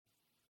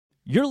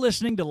You're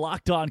listening to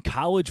Locked On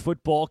College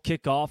Football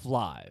Kickoff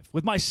Live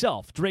with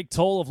myself, Drake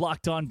Toll of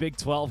Locked On Big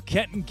 12,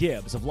 Kenton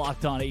Gibbs of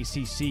Locked On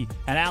ACC,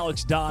 and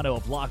Alex Dono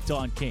of Locked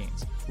On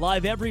Canes.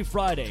 Live every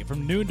Friday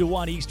from noon to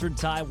 1 Eastern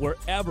Time,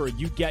 wherever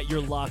you get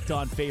your Locked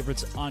On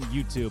favorites on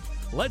YouTube.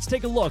 Let's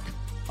take a look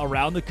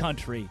around the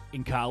country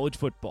in college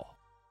football.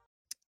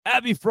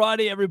 Happy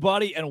Friday,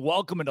 everybody, and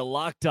welcome into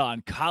Locked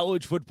On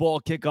College Football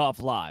Kickoff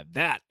Live.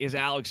 That is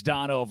Alex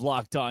Dono of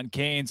Locked On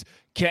Canes,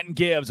 Kenton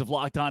Gibbs of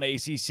Locked On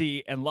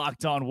ACC, and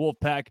Locked On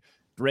Wolfpack,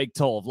 Drake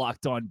Toll of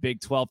Locked On Big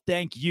 12.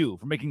 Thank you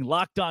for making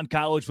Locked On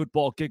College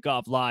Football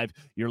Kickoff Live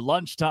your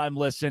lunchtime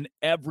listen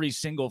every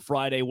single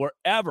Friday,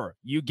 wherever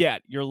you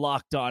get your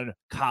Locked On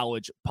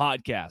College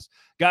podcast.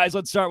 Guys,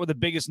 let's start with the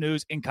biggest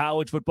news in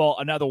college football.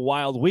 Another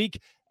wild week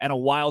and a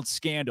wild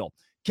scandal.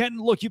 Kenton,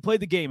 look, you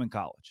played the game in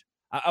college.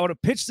 I want to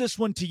pitch this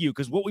one to you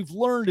because what we've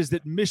learned is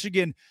that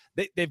Michigan,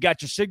 they've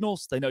got your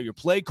signals. They know your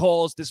play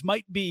calls. This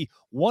might be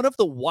one of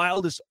the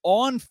wildest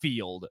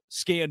on-field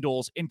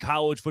scandals in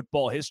college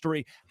football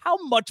history. How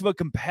much of a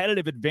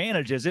competitive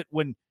advantage is it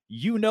when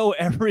you know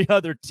every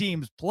other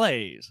team's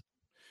plays?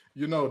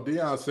 You know,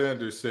 Deion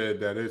Sanders said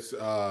that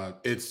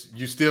it's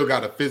you still got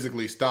to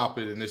physically stop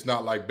it, and it's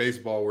not like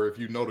baseball where if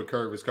you know the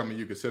curve is coming,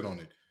 you can sit on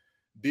it.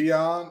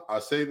 Deion, I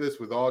say this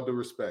with all due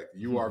respect.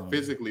 You are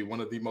physically one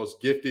of the most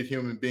gifted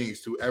human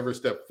beings to ever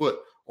step foot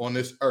on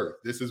this earth.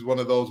 This is one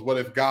of those what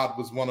if God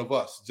was one of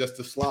us, just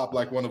to slob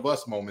like one of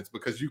us moments,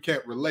 because you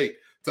can't relate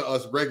to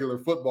us regular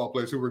football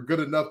players who were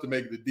good enough to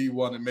make the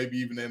D1 and maybe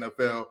even the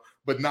NFL,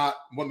 but not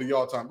one of the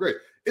all-time greats.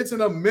 It's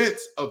an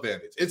immense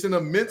advantage. It's an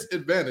immense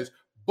advantage,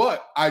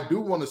 but I do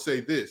want to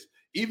say this.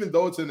 Even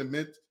though it's an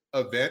immense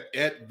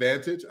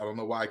advantage, I don't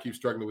know why I keep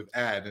struggling with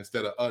ad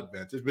instead of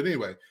advantage, but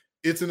anyway,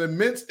 it's an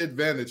immense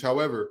advantage.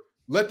 However,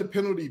 let the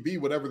penalty be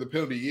whatever the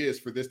penalty is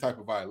for this type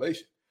of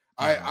violation.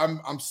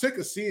 I'm sick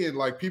of seeing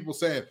like people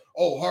saying,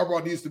 "Oh,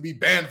 Harbaugh needs to be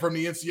banned from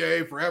the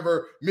NCAA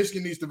forever.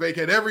 Michigan needs to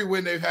vacate every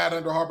win they've had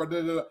under Harbaugh."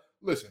 Da, da, da.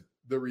 Listen,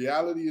 the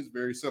reality is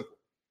very simple.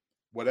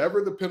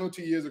 Whatever the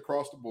penalty is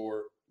across the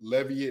board,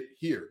 levy it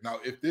here.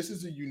 Now, if this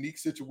is a unique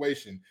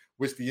situation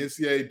which the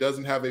NCAA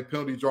doesn't have a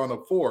penalty drawn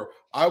up for,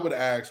 I would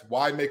ask,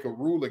 why make a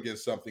rule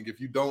against something if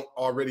you don't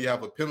already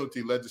have a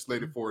penalty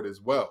legislated for it as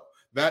well?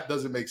 That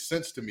doesn't make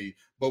sense to me.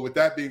 But with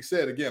that being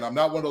said, again, I'm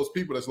not one of those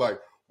people that's like,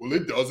 well,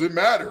 it doesn't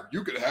matter.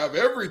 You could have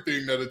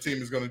everything that a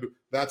team is going to do.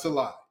 That's a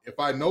lie. If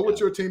I know what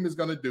your team is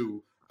going to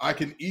do, I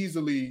can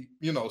easily,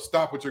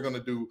 stop what you're going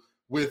to do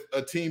with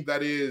a team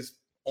that is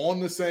on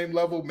the same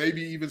level,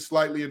 maybe even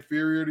slightly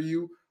inferior to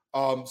you.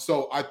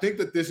 So I think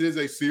that this is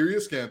a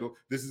serious scandal.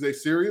 This is a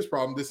serious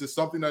problem. This is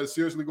something that is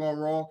seriously going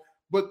wrong.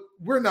 But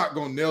we're not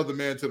going to nail the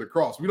man to the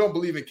cross. We don't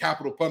believe in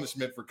capital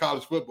punishment for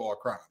college football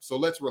crimes. So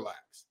let's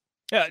relax.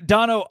 Yeah,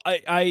 Dono,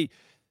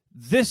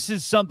 this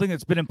is something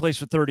that's been in place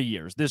for 30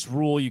 years. This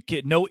rule, you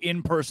get no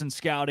in-person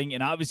scouting,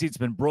 and obviously it's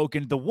been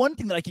broken. The one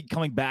thing that I keep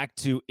coming back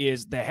to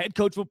is the head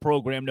coach of a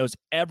program knows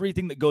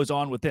everything that goes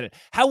on within it.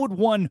 How would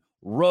one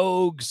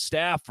rogue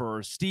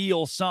staffer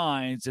steal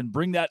signs and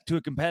bring that to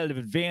a competitive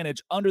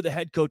advantage under the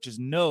head coach's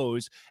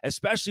nose,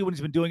 especially when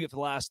he's been doing it for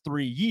the last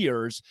 3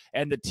 years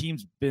and the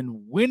team's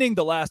been winning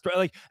the last three?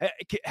 Like,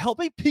 help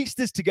me piece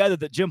this together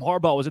that Jim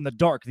Harbaugh was in the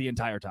dark the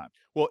entire time.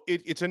 Well,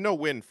 it's a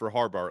no-win for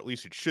Harbaugh, at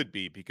least it should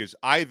be, because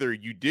either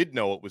you did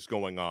know what was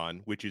going on,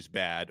 which is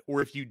bad,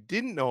 or if you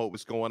didn't know what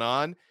was going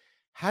on,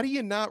 how do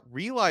you not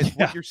realize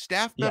what your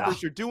staff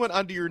members are doing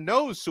under your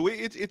nose? So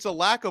it's a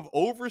lack of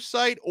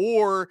oversight,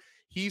 or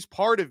he's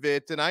part of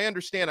it. And I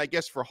understand, I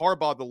guess, for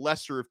Harbaugh, the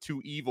lesser of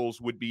two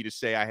evils would be to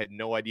say, I had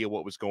no idea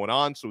what was going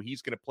on, so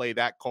he's going to play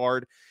that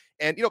card.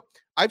 And,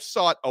 I've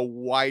sought a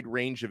wide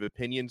range of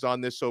opinions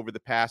on this over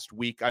the past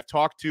week. I've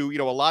talked to,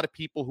 a lot of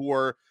people who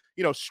are,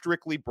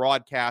 strictly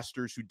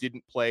broadcasters who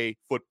didn't play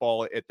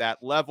football at that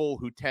level,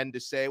 who tend to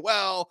say,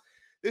 well,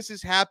 this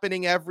is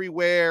happening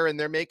everywhere and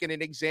they're making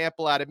an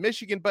example out of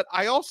Michigan. But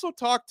I also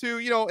talked to,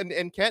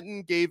 and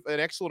Kenton gave an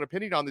excellent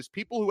opinion on this,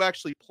 people who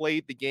actually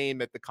played the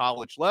game at the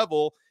college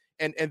level,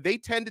 and they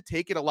tend to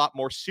take it a lot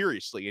more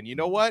seriously. And you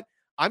know what?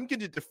 I'm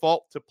going to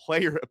default to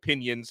player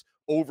opinions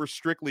over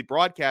strictly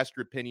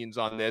broadcaster opinions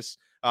on this.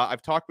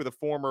 I've talked with a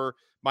former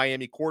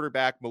Miami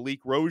quarterback, Malik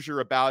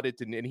Rozier, about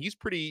it, and he's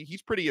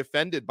pretty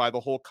offended by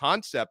the whole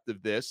concept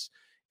of this.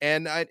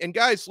 And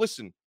guys,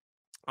 listen,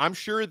 I'm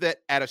sure that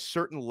at a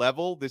certain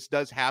level, this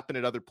does happen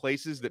at other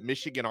places, that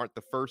Michigan aren't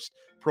the first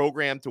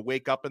program to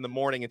wake up in the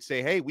morning and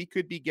say, hey, we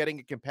could be getting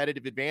a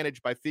competitive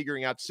advantage by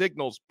figuring out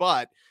signals.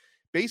 But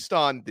based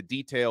on the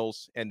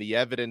details and the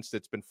evidence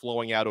that's been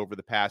flowing out over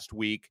the past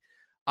week,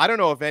 I don't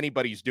know if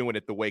anybody's doing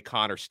it the way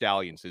Connor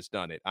Stalions has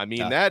done it. I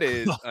mean, that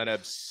is an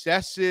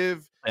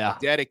obsessive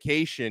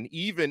dedication,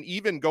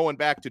 even going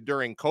back to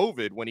during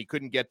COVID when he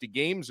couldn't get to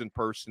games in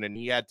person and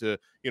he had to,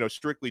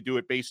 strictly do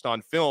it based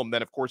on film.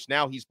 Then, of course,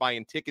 now he's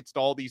buying tickets to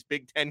all these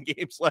Big Ten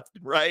games left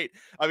and right.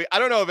 I mean, I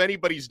don't know if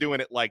anybody's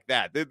doing it like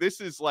that. This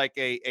is like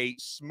a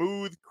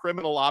smooth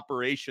criminal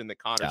operation that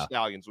Connor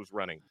Stalions was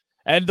running.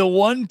 And the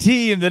one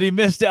team that he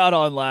missed out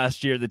on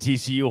last year, the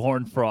TCU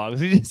Horned Frogs,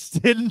 he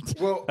just didn't.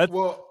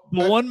 Well,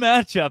 the one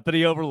matchup that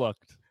he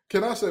overlooked.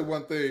 Can I say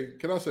one thing?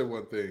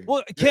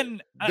 Well, Ken,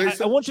 I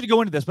want you to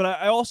go into this, but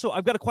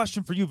I've got a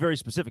question for you very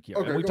specific here.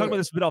 Okay, and we talked about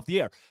this a bit off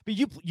the air. But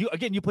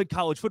you played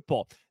college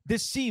football.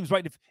 This seems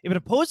right. If an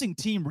opposing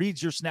team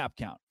reads your snap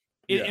count,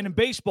 and in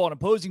baseball, an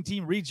opposing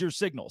team reads your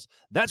signals,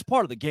 that's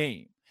part of the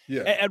game.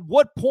 Yeah. At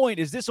what point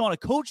is this on a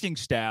coaching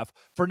staff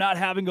for not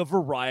having a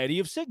variety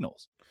of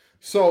signals?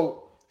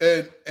 So,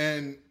 to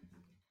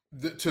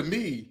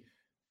me,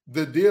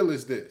 the deal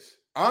is this.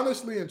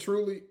 Honestly and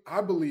truly,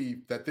 I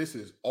believe that this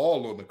is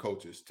all on the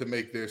coaches to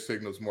make their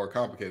signals more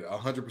complicated,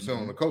 100%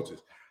 on the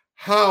coaches.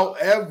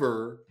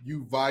 However,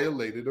 you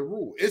violated a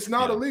rule. It's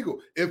not illegal.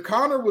 If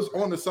Connor was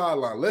on the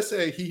sideline, let's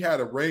say he had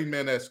a Rain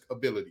Man-esque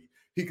ability.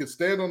 He could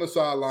stand on the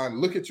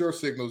sideline, look at your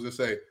signals and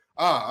say,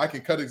 I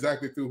can cut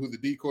exactly through who the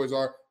decoys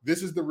are.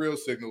 This is the real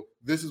signal.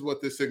 This is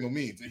what this signal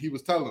means. And he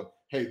was telling them,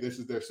 hey, this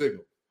is their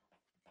signal.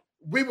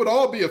 We would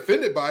all be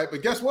offended by it,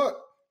 but guess what?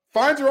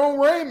 Find your own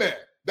Rain Man.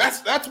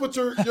 That's what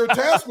your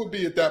task would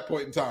be at that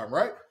point in time,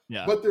 right?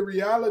 Yeah. But the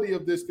reality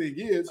of this thing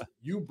is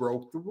you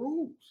broke the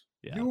rules.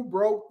 Yeah. You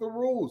broke the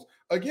rules.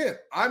 Again,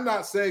 I'm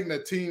not saying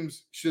that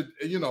teams should,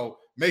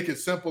 make it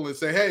simple and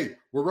say, hey,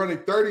 we're running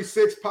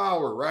 36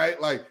 power,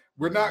 right? Like,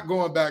 we're not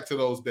going back to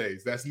those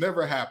days. That's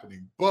never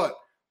happening. But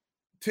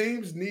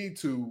teams need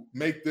to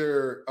make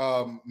their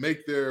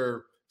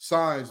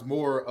signs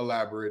more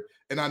elaborate.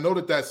 And I know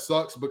that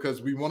sucks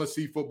because we want to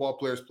see football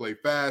players play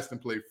fast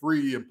and play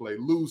free and play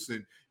loose.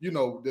 And,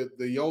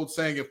 the old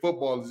saying in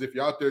football is if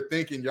you're out there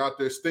thinking, you're out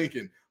there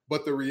stinking.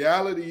 But the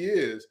reality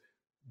is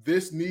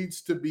this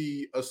needs to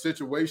be a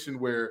situation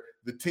where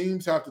the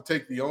teams have to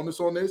take the onus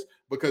on this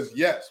because,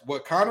 yes,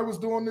 what Connor was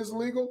doing is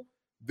illegal.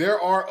 There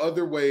are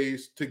other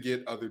ways to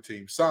get other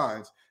team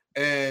signs.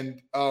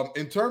 And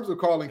in terms of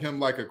calling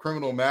him like a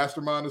criminal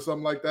mastermind or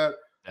something like that,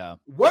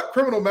 what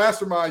criminal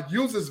mastermind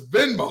uses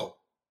Venmo?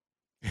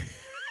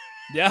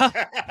 Yeah.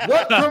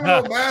 What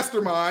criminal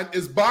mastermind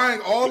is buying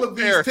all of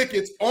these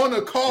tickets on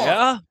a card?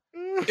 Yeah.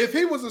 If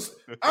he was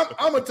I'm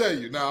gonna tell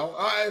you now,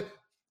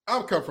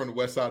 I'm come from the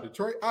west side of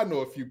Detroit. I know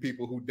a few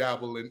people who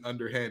dabble in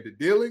underhanded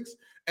dealings,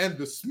 and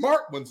the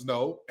smart ones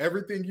know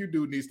everything you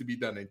do needs to be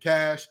done in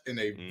cash in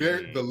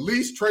the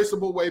least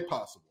traceable way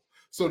possible.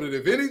 So that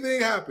if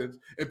anything happens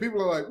and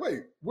people are like,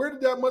 wait, where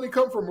did that money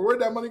come from or where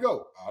did that money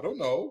go? I don't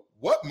know.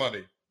 What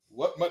money?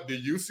 Do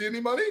you see any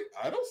money?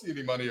 I don't see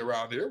any money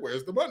around here.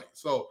 Where's the money?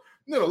 So,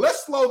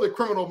 let's slow the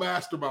criminal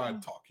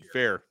mastermind talk here.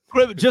 Fair.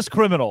 Just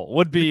criminal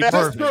would be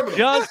perfect.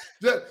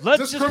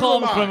 Let's just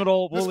call him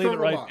criminal. We'll leave it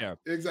right there.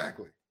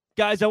 Exactly.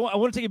 Guys, I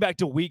want to take you back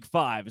to week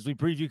 5 as we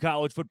preview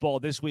college football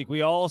this week.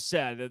 We all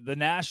said that the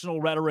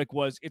national rhetoric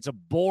was it's a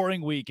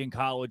boring week in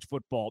college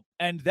football.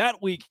 And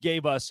that week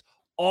gave us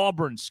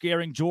Auburn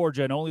scaring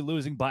Georgia and only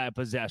losing by a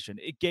possession.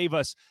 It gave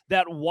us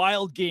that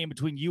wild game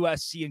between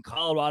USC and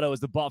Colorado as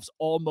the Buffs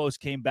almost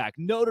came back.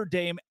 Notre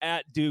Dame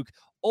at Duke.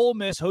 Ole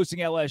Miss hosting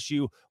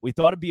LSU. We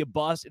thought it'd be a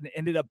bust, and it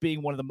ended up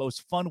being one of the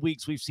most fun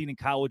weeks we've seen in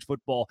college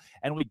football,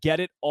 and we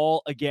get it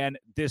all again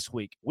this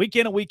week. Week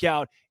in and week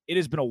out, it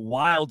has been a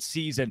wild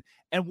season,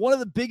 and one of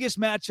the biggest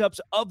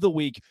matchups of the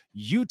week,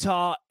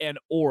 Utah and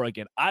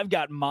Oregon.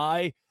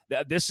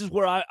 This is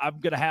where I'm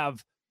going to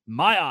have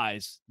my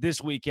eyes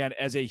this weekend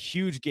as a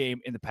huge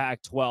game in the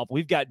Pac-12.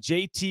 We've got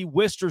JT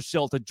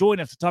Wistersill to join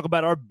us to talk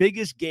about our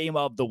biggest game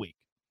of the week.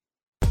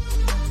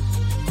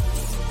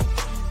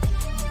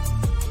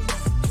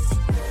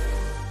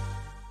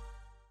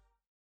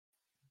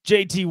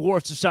 JT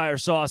Worcestershire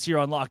sauce here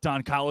on Locked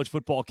On College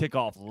Football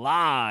Kickoff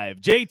Live.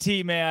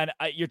 JT, man,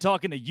 you're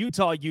talking to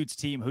Utah Utes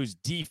team whose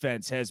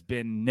defense has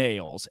been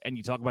nails. And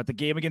you talk about the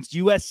game against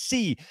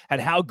USC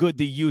and how good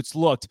the Utes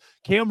looked.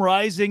 Cam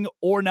Rising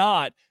or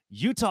not,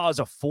 Utah is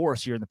a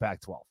force here in the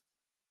Pac-12.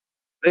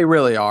 They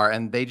really are,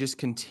 and they just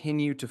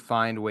continue to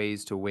find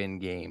ways to win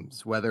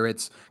games, whether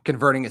it's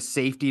converting a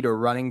safety to a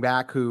running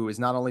back who has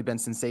not only been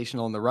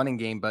sensational in the running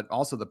game, but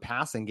also the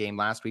passing game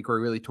last week where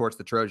he really torched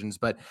the Trojans.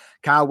 But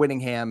Kyle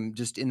Whittingham,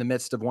 just in the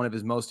midst of one of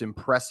his most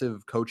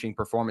impressive coaching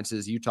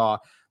performances,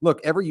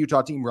 every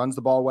Utah team runs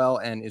the ball well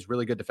and is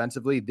really good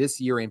defensively. This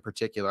year in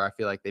particular, I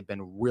feel like they've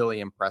been really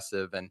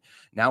impressive. And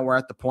now we're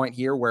at the point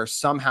here where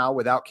somehow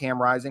without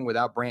Cam Rising,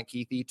 without Brant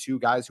Keithy, two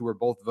guys who were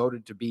both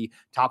voted to be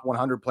top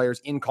 100 players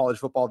in college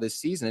football this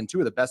season and two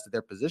of the best at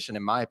their position,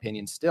 in my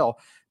opinion, still,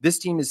 this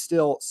team is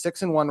still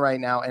 6-1 right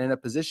now and in a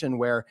position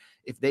where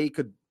if they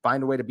could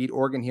find a way to beat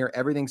Oregon here,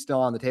 everything's still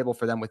on the table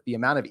for them. With the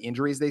amount of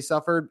injuries they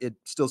suffered, it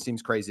still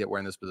seems crazy that we're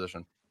in this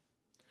position.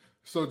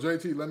 So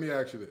JT, let me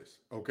ask you this,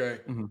 okay?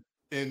 Mm-hmm.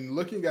 In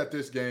looking at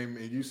this game,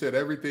 and you said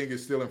everything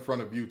is still in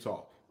front of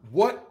Utah.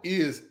 What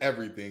is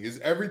everything? Is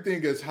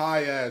everything as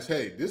high as,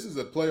 hey, this is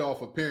a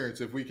playoff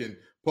appearance if we can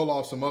pull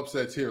off some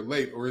upsets here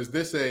late? Or is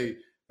this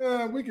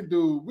we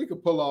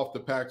could pull off the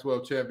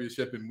Pac-12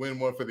 championship and win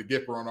one for the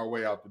Gipper on our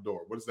way out the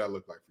door? What does that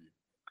look like for you?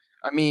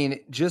 I mean,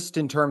 just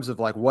in terms of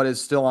like what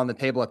is still on the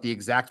table at the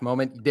exact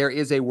moment, there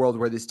is a world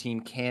where this team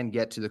can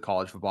get to the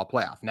college football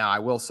playoff. Now, I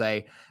will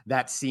say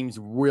that seems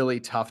really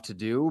tough to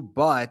do,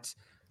 but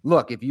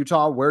Look, if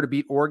Utah were to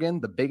beat Oregon,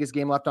 the biggest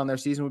game left on their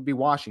season would be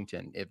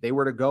Washington. If they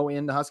were to go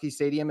into Husky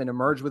Stadium and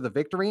emerge with a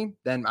victory,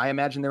 then I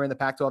imagine they're in the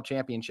Pac-12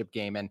 championship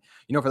game. And,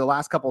 for the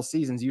last couple of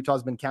seasons,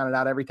 Utah's been counted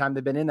out every time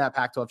they've been in that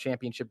Pac-12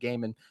 championship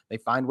game, and they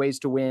find ways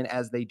to win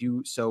as they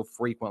do so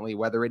frequently,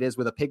 whether it is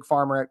with a pig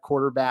farmer at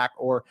quarterback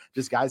or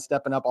just guys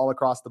stepping up all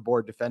across the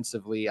board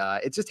defensively.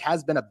 It just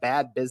has been a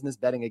bad business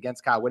betting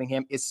against Kyle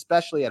Whittingham,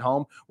 especially at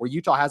home, where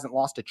Utah hasn't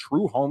lost a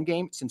true home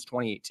game since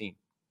 2018.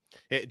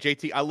 Hey,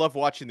 JT, I love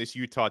watching this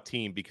Utah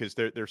team because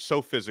they're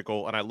so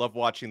physical, and I love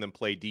watching them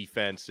play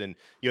defense. And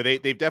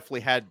they've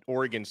definitely had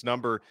Oregon's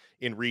number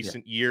in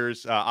recent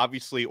years.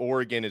 Obviously,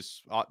 Oregon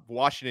is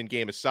Washington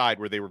game aside,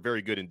 where they were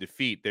very good in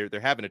defeat. They're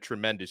having a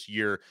tremendous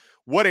year.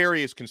 What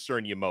areas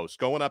concern you most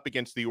going up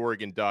against the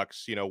Oregon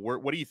Ducks?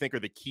 What do you think are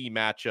the key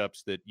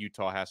matchups that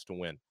Utah has to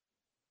win?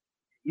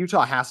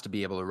 Utah has to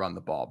be able to run the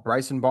ball.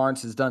 Bryson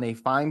Barnes has done a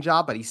fine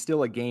job, but he's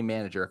still a game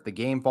manager. If the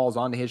game falls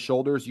onto his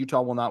shoulders,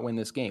 Utah will not win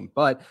this game.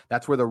 But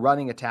that's where the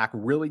running attack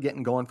really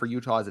getting going for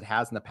Utah as it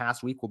has in the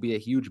past week will be a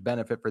huge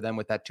benefit for them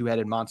with that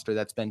two-headed monster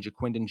that's been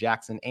Jaquindon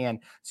Jackson and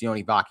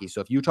Sione Vaki.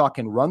 So if Utah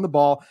can run the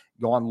ball,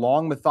 go on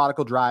long,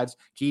 methodical drives,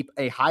 keep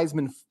a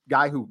Heisman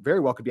guy who very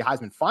well could be a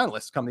Heisman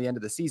finalist come the end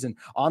of the season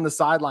on the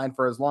sideline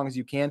for as long as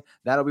you can,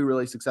 that'll be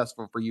really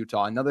successful for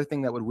Utah. Another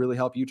thing that would really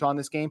help Utah in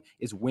this game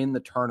is win the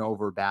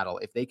turnover battle.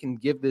 If they can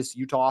give this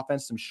Utah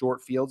offense some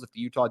short fields, if the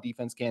Utah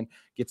defense can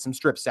get some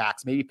strip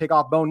sacks, maybe pick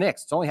off Bo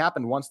Nix. It's only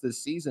happened once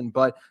this season,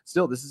 but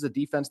still, this is a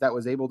defense that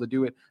was able to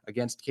do it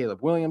against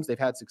Caleb Williams. They've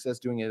had success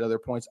doing it at other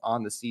points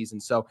on the season.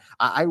 So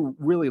I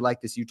really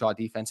like this Utah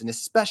defense, and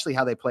especially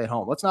how they play at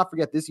home. Let's not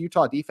forget this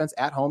Utah defense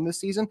at home this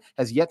season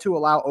has yet to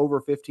allow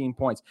over 15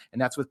 points,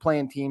 and that's with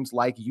playing teams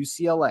like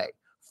UCLA,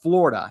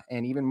 Florida,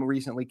 and even more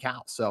recently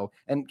Cal. So,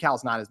 and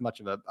Cal's not as much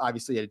of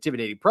obviously an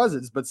intimidating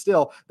presence, but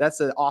still that's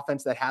an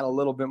offense that had a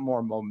little bit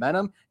more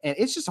momentum. And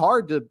it's just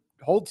hard to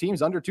hold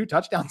teams under 2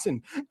 touchdowns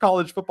in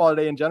college football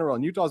today in general.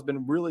 And Utah's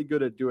been really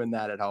good at doing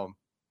that at home.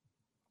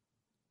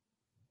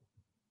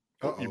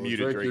 You're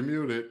muted, Drake. You're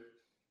muted.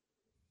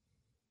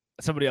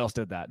 Somebody else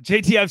did that.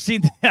 JT,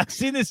 I've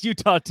seen this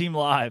Utah team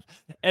live,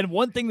 and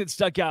one thing that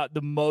stuck out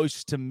the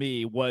most to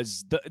me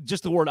was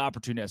just the word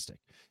opportunistic.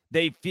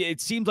 It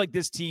seems like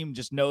this team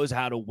just knows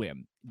how to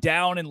win.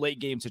 Down in late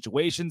game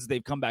situations,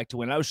 they've come back to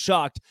win. I was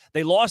shocked.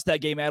 They lost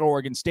that game at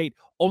Oregon State,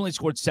 only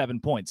scored 7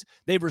 points.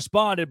 They've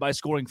responded by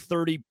scoring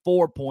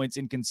 34 points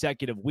in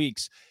consecutive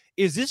weeks.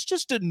 Is this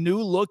just a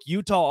new look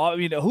Utah? I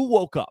mean, who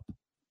woke up?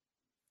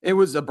 It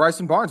was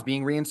Bryson Barnes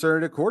being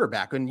reinserted at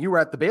quarterback. When you were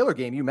at the Baylor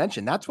game, you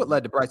mentioned that's what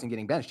led to Bryson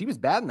getting benched. He was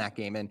bad in that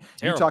game, and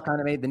terrible. Utah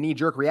kind of made the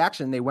knee-jerk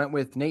reaction. They went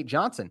with Nate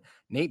Johnson.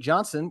 Nate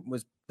Johnson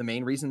was the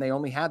main reason they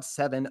only had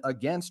 7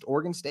 against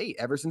Oregon State.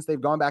 Ever since they've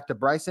gone back to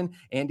Bryson,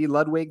 Andy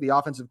Ludwig, the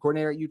offensive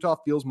coordinator at Utah,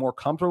 feels more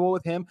comfortable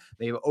with him.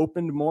 They've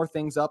opened more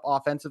things up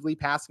offensively.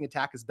 Passing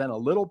attack has been a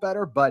little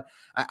better, but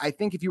I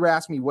think if you were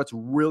asking me what's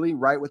really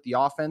right with the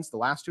offense the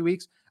last 2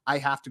 weeks, I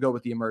have to go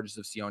with the emergence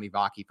of Sione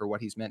Vaki for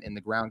what he's meant in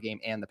the ground game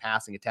and the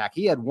passing attack.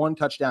 He had 1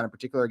 touchdown in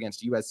particular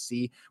against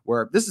USC,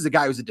 where this is a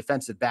guy who's a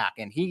defensive back,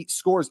 and he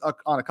scores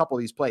on a couple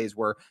of these plays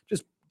where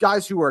just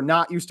guys who are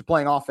not used to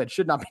playing offense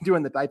should not be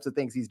doing the types of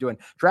things he's doing.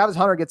 Travis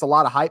Hunter gets a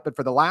lot of hype, but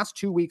for the last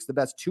 2 weeks, the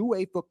best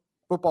two-way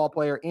football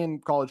player in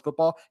college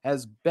football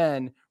has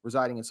been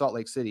residing in Salt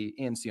Lake City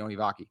in Sione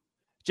Vaki.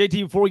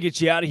 JT, before we get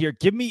you out of here,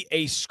 give me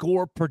a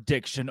score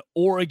prediction,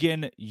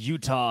 Oregon,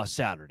 Utah,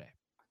 Saturday.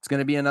 It's going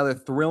to be another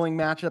thrilling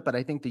matchup, but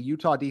I think the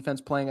Utah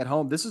defense playing at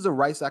home, this is a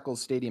Rice-Eccles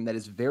Stadium that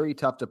is very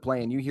tough to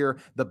play, and you hear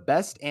the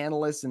best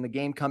analysts in the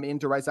game come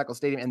into Rice-Eccles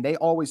Stadium, and they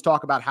always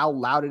talk about how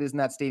loud it is in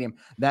that stadium.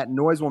 That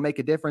noise will make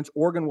a difference.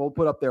 Oregon will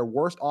put up their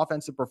worst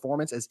offensive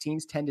performance, as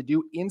teams tend to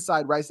do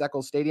inside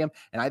Rice-Eccles Stadium,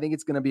 and I think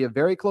it's going to be a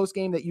very close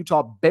game that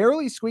Utah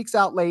barely squeaks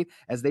out late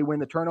as they win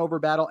the turnover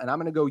battle, and I'm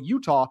going to go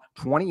Utah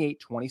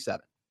 28-27.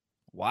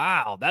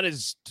 Wow, that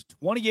is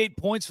 28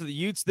 points for the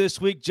Utes this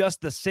week, just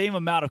the same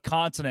amount of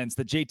consonants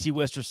that JT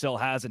Wistersill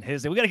has in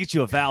his. We got to get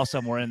you a vowel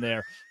somewhere in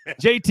there.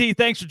 JT,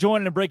 thanks for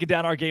joining and breaking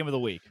down our game of the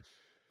week.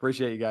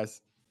 Appreciate you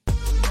guys.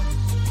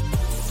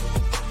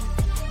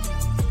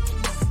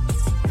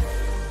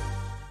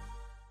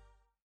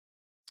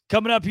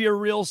 Coming up here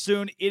real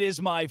soon, it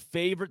is my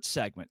favorite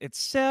segment. It's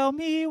Sell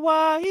Me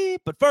Why.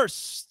 But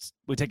first,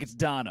 we take it to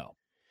Dono.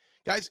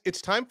 Guys,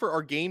 it's time for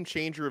our Game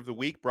Changer of the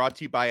Week, brought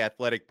to you by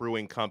Athletic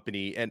Brewing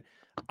Company. And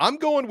I'm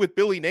going with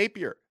Billy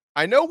Napier.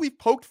 I know we've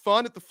poked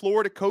fun at the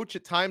Florida coach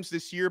at times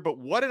this year, but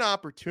what an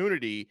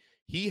opportunity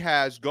he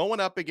has going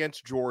up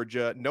against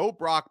Georgia. No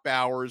Brock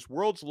Bowers,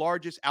 world's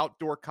largest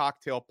outdoor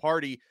cocktail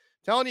party.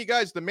 Telling you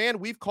guys, the man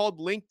we've called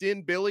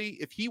LinkedIn Billy,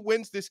 if he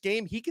wins this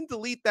game, he can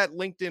delete that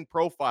LinkedIn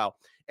profile.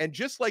 And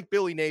just like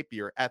Billy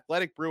Napier,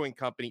 Athletic Brewing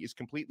Company is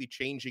completely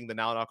changing the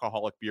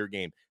non-alcoholic beer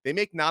game. They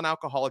make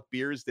non-alcoholic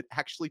beers that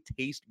actually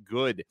taste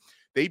good.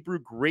 They brew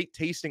great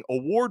tasting,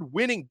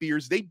 award-winning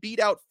beers. They beat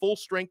out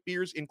full-strength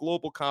beers in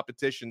global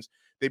competitions.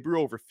 They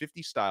brew over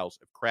 50 styles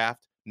of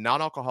craft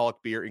non-alcoholic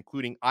beer,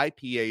 including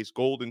IPAs,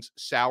 Goldens,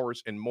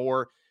 sours, and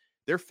more.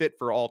 they're fit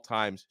for all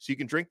times. So you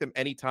can drink them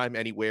anytime,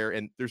 anywhere,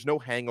 and there's no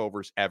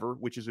hangovers ever,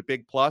 which is a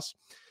big plus.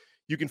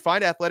 You can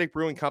find Athletic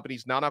Brewing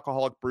Company's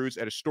non-alcoholic brews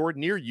at a store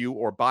near you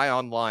or buy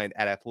online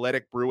at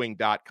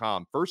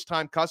athleticbrewing.com.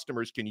 First-time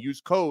customers can use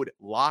code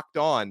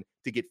LOCKEDON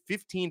to get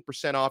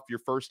 15% off your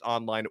first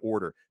online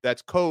order.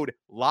 That's code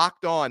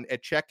LOCKEDON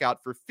at checkout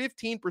for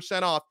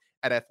 15% off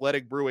at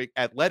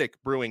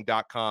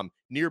athleticbrewing.com.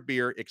 Near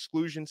beer,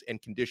 exclusions and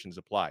conditions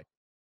apply.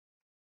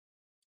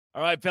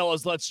 All right,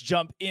 fellas, let's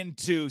jump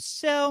into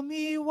Sell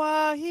Me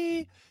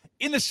Why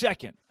in the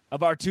second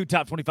of our two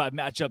top 25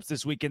 matchups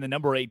this weekend. The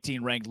number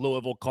 18 ranked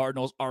Louisville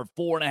Cardinals are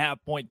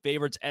 4.5-point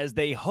favorites as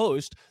they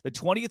host the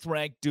 20th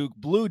ranked Duke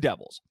Blue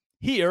Devils.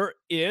 Here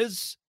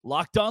is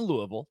Locked On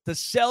Louisville to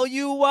sell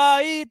you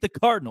why the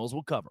Cardinals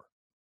will cover.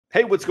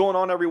 Hey, what's going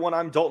on, everyone?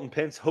 I'm Dalton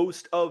Pence,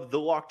 host of the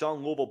Locked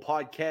On Louisville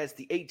podcast.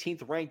 The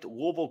 18th ranked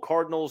Louisville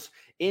Cardinals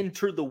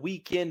enter the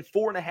weekend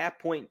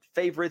 4.5-point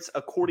favorites,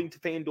 according to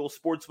FanDuel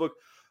Sportsbook,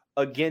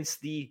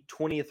 against the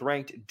 20th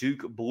ranked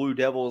Duke Blue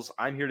Devils.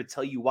 I'm here to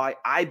tell you why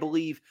I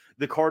believe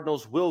the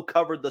Cardinals will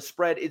cover the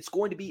spread. It's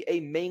going to be a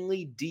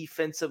mainly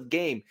defensive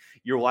game.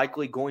 You're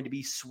likely going to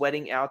be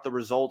sweating out the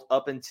result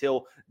up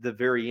until the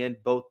very end.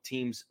 Both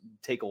teams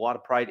take a lot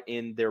of pride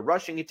in their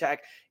rushing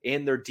attack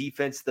and their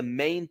defense. The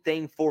main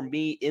thing for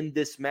me in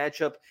this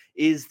matchup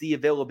is the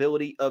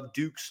availability of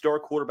Duke star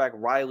quarterback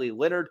Riley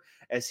Leonard,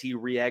 as he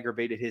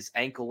re-aggravated his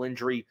ankle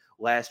injury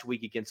last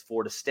week against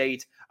Florida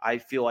State. I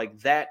feel like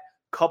that,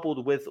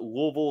 coupled with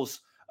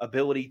Louisville's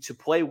ability to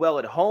play well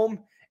at home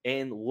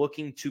and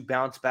looking to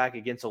bounce back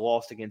against a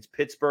loss against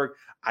Pittsburgh,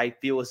 I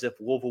feel as if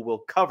Louisville will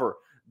cover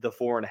the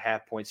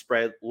 4.5-point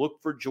spread.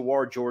 Look for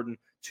Jawar Jordan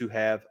to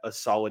have a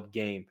solid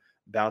game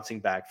bouncing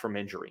back from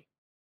injury.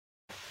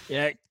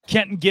 Yeah,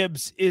 Kenton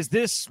Gibbs, is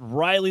this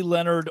Riley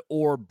Leonard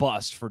or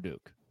bust for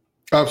Duke?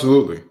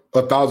 Absolutely,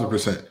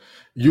 1,000%.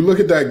 You look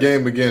at that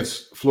game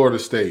against Florida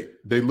State,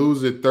 they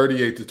lose it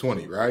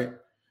 38-20, right?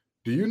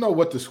 Do you know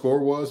what the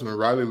score was when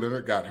Riley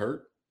Leonard got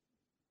hurt?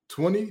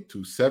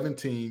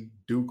 20-17,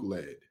 Duke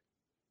led.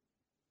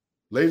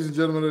 Ladies and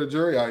gentlemen of the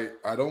jury,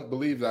 I don't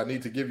believe that I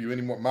need to give you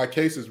any more. My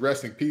case is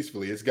resting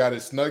peacefully. It's got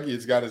its Snuggie.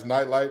 It's got its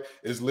nightlight.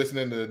 It's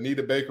listening to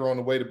Anita Baker on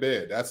the way to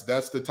bed.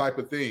 That's the type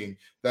of thing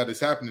that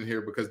is happening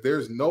here, because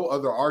there's no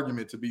other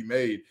argument to be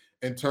made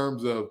in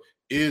terms of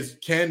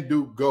can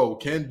Duke go?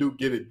 Can Duke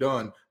get it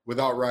done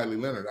without Riley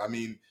Leonard? I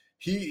mean,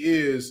 he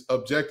is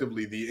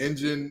objectively the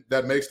engine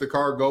that makes the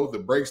car go, the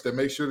brakes that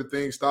make sure the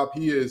things stop.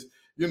 He is,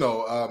 in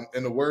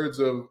the words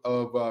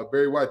of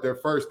Barry White, they're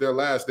first, they're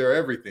last, they're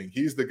everything.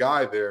 He's the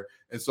guy there.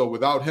 And so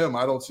without him,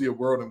 I don't see a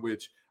world in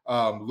which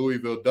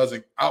Louisville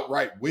doesn't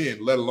outright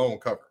win, let alone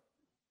cover.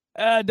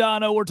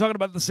 Dono, we're talking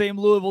about the same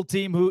Louisville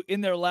team who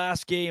in their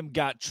last game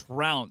got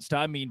trounced.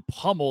 I mean,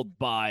 pummeled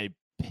by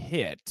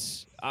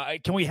Pitt.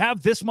 Can we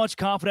have this much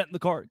confidence in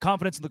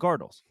the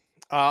Cardinals?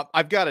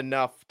 I've got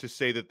enough to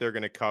say that they're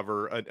going to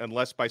cover,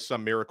 unless by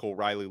some miracle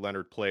Riley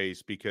Leonard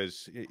plays,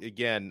 because,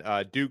 again,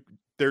 Duke,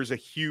 there's a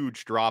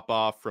huge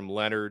drop-off from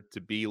Leonard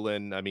to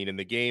Beelan. I mean, in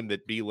the game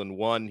that Beelan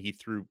won, he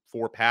threw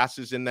 4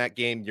 passes in that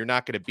game. You're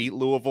not going to beat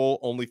Louisville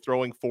only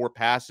throwing 4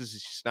 passes.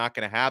 It's just not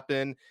going to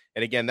happen.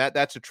 And, again,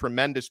 that's a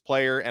tremendous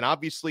player. And,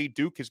 obviously,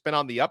 Duke has been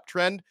on the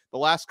uptrend the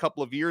last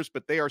couple of years,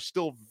 but they are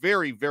still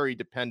very, very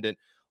dependent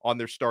on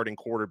their starting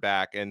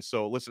quarterback. And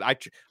so, listen,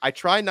 I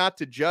try not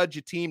to judge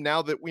a team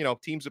now that,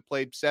 teams have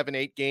played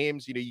 7-8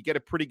 games. You get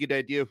a pretty good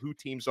idea of who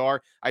teams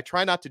are. I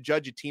try not to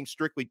judge a team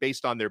strictly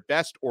based on their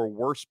best or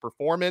worst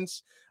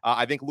performance.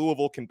 I think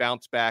Louisville can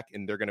bounce back,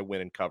 and they're going to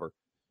win and cover.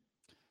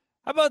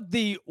 How about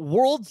the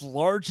world's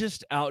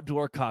largest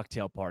outdoor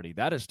cocktail party?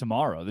 That is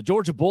tomorrow. The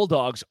Georgia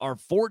Bulldogs are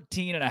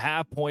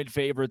 14.5-point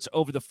favorites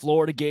over the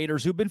Florida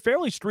Gators, who've been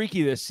fairly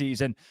streaky this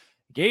season.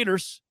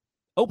 Gators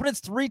open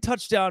its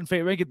 3-touchdown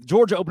favorite.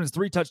 Georgia opens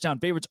 3-touchdown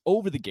favorites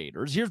over the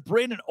Gators. Here's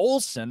Brandon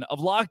Olson of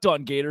Locked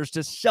On Gators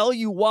to sell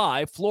you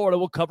why Florida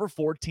will cover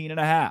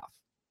 14.5.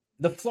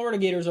 The Florida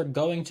Gators are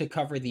going to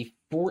cover the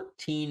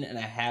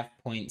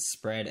 14.5-point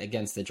spread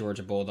against the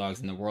Georgia Bulldogs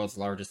in the world's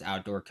largest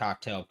outdoor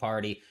cocktail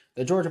party.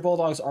 The Georgia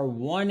Bulldogs are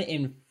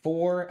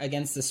 1-4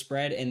 against the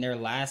spread in their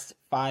last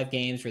 5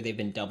 games where they've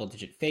been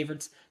double-digit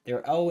favorites.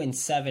 They're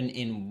 0-7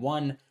 in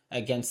 1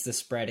 against the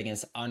spread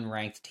against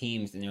unranked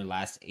teams in their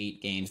last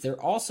 8 games.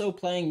 They're also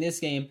playing this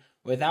game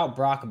without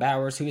Brock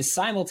Bowers, who is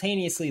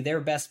simultaneously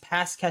their best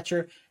pass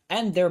catcher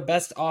and their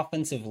best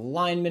offensive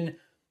lineman.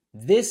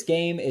 This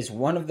game is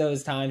one of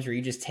those times where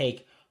you just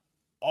take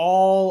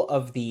all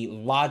of the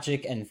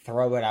logic and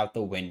throw it out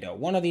the window.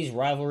 One of these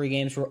rivalry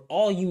games where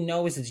all you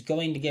know is it's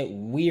going to get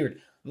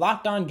weird.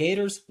 Locked On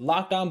Gators,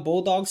 Locked On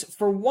Bulldogs,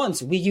 for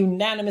once we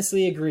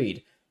unanimously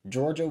agreed.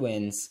 Georgia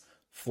wins.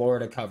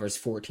 Florida covers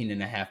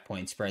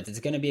 14.5-point spreads. It's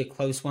going to be a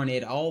close one.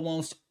 It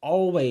almost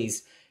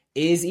always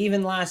is.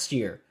 Even last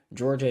year,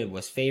 Georgia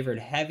was favored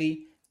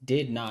heavy,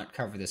 did not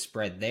cover the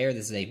spread there.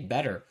 This is a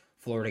better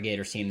Florida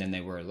Gators team than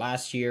they were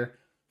last year.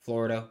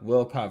 Florida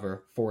will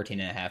cover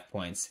 14.5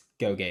 points.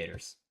 Go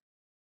Gators.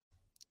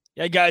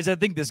 Yeah, guys, I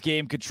think this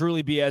game could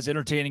truly be as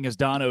entertaining as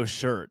Dono's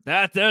shirt.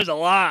 There's a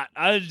lot.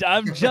 I'm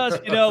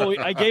just,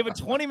 I gave it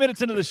 20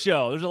 minutes into the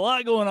show. There's a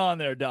lot going on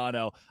there,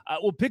 Dono.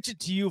 We'll pitch it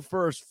to you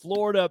first.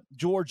 Florida,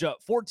 Georgia,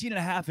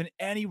 14.5 in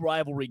any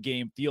rivalry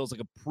game feels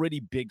like a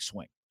pretty big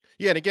swing.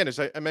 Yeah, and again, as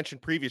I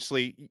mentioned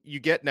previously,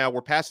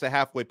 we're past the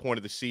halfway point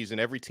of the season.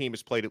 Every team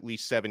has played at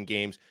least 7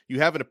 games. You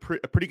have a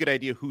pretty good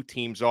idea who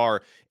teams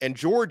are. And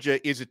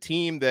Georgia is a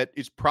team that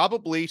is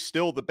probably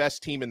still the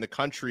best team in the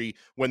country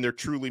when they're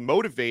truly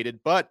motivated,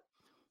 but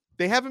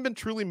they haven't been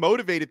truly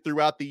motivated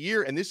throughout the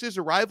year. And this is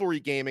a rivalry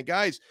game. And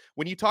guys,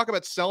 when you talk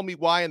about sell me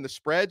why and the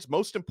spreads,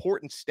 most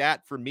important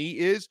stat for me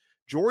is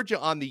Georgia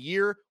on the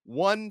year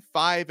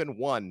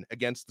 1-5-1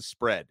 against the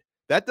spread.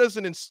 That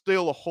doesn't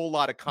instill a whole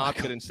lot of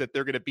confidence that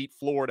they're going to beat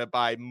Florida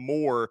by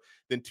more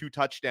than 2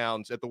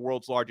 touchdowns at the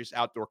world's largest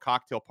outdoor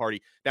cocktail party.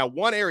 Now,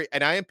 one area,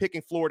 and I am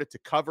picking Florida to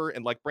cover,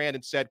 and like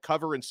Brandon said,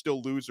 cover and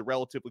still lose a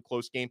relatively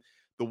close game.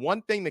 The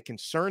one thing that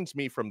concerns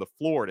me from the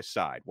Florida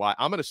side, why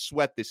I'm going to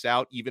sweat this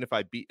out, even if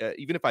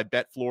I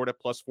bet Florida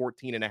plus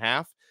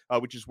 14.5,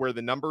 which is where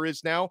the number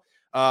is now.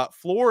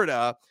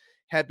 Florida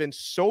had been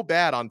so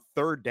bad on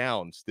third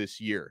downs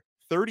this year.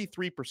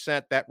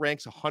 33%, that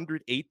ranks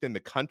 108th in the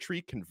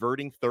country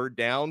converting third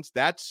downs.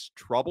 That's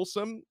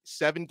troublesome.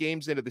 7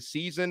 games into the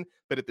season,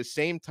 but at the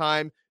same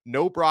time,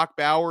 no Brock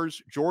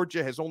Bowers.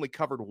 Georgia has only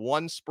covered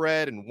 1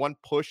 spread and 1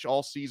 push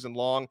all season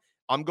long.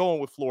 I'm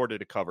going with Florida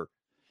to cover.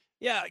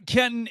 Yeah,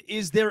 Ken,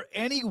 is there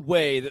any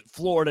way that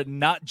Florida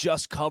not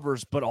just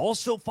covers, but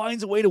also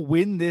finds a way to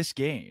win this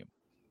game?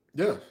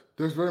 Yeah,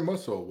 there's very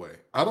much so a way.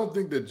 I don't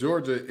think that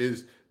Georgia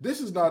is – this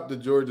is not the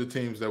Georgia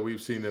teams that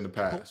we've seen in the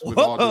past. With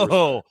all due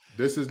respect.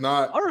 This is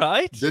not – all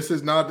right. This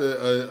is not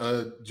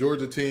a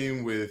Georgia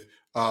team with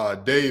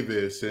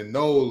Davis and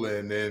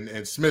Nolan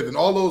and Smith and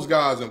all those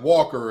guys and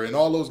Walker and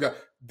all those guys.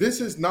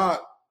 This is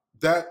not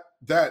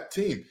that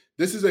team.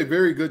 This is a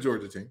very good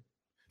Georgia team.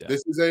 Yeah.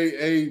 This is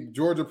a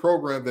Georgia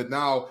program that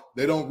now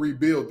they don't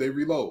rebuild, they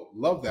reload.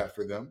 Love that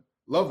for them.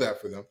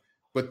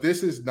 But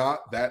this is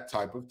not that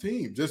type of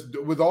team. Just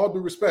with all due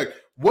respect,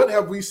 what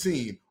have we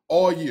seen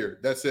all year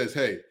that says,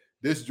 hey,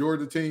 this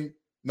Georgia team,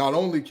 not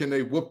only can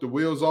they whoop the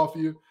wheels off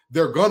you,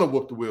 they're going to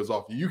whoop the wheels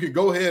off you. You can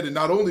go ahead and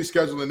not only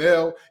schedule an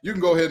L, you can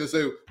go ahead and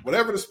say,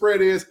 whatever the spread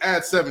is,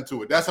 add 7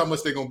 to it. That's how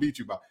much they're going to beat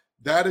you by.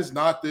 That is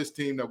not this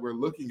team that we're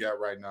looking at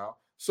right now.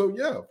 So,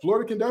 yeah,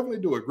 Florida can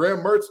definitely do it. Graham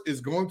Mertz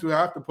is going to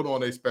have to put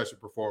on a special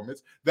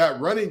performance. That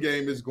running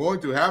game is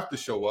going to have to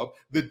show up.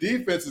 The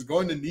defense is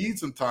going to need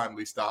some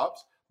timely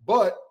stops.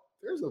 But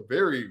there's a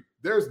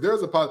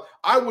positive.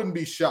 I wouldn't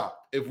be shocked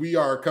if we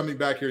are coming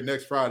back here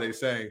next Friday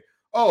saying,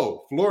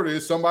 oh, Florida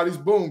is somebody's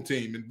boom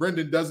team and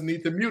Brendan doesn't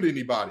need to mute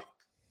anybody.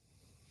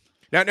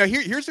 Now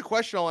here's the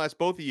question I'll ask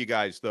both of you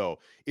guys, though.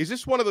 Is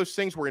this one of those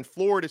things where in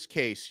Florida's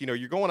case,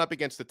 you're going up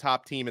against the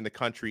top team in the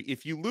country.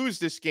 If you lose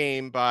this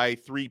game by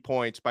 3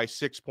 points, by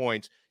 6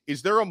 points,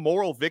 is there a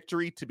moral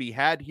victory to be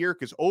had here?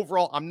 Because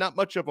overall, I'm not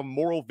much of a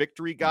moral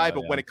victory guy,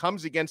 but when it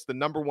comes against the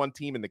number 1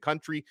 team in the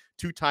country,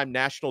 2-time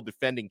national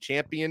defending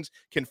champions,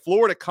 can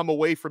Florida come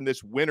away from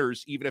this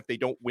winners even if they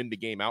don't win the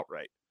game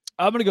outright?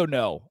 I'm going to go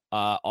no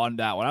on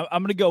that one.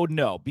 I'm going to go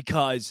no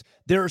because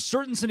there are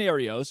certain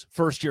scenarios,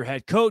 first-year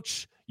head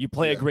coach, you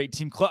play a great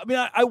team club. I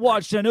mean, I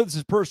watched, I know this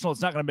is personal.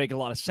 It's not going to make a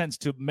lot of sense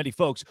to many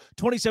folks.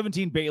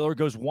 2017 Baylor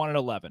goes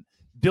 1-11.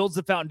 Builds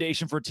the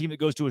foundation for a team that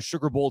goes to a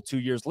Sugar Bowl 2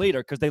 years later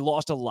because they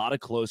lost a lot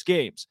of close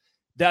games.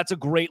 That's a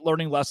great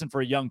learning lesson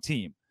for a young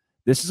team.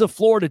 This is a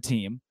Florida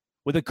team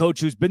with a coach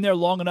who's been there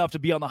long enough to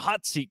be on the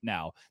hot seat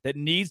now that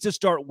needs to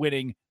start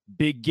winning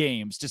big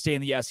games to stay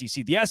in the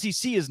SEC. The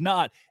SEC is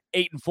not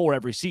 8-4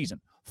 every season.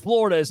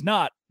 Florida is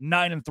not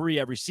 9-3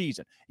 every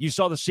season. You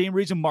saw the same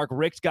reason Mark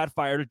Richt got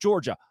fired at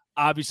Georgia.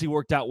 Obviously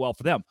worked out well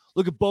for them.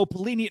 Look at Bo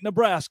Pelini at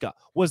Nebraska,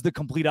 was the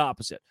complete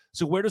opposite.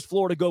 So where does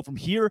Florida go from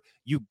here?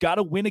 You've got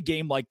to win a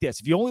game like this.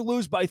 If you only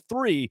lose by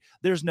 3,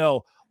 there's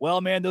no, well,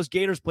 man, those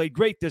Gators played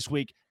great this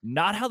week.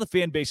 Not how the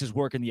fan bases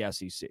work in the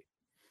SEC.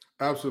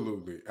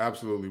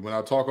 Absolutely. When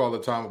I talk all the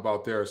time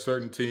about there are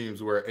certain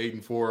teams where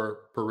 8-4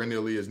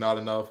 perennially is not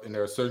enough, and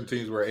there are certain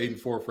teams where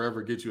 8-4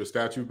 forever gets you a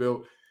statue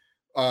built.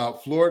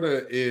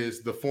 Florida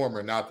is the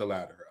former, not the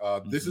latter.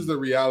 This is the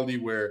reality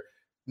where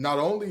not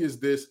only is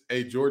this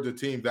a Georgia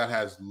team that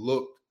has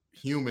looked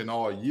human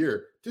all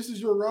year, this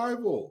is your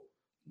rival.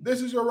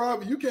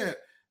 You can't,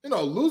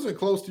 losing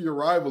close to your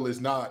rival is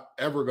not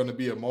ever going to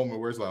be a moment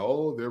where it's like,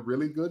 oh, they're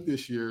really good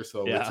this year,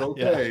 so it's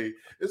okay. Yeah.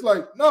 It's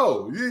like,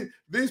 no,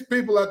 these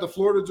people at the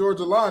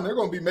Florida-Georgia line, they're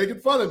going to be making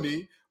fun of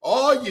me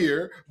all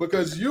year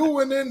because you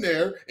went in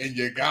there and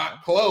you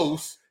got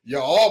close. You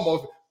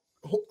almost –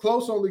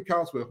 close only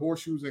counts with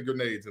horseshoes and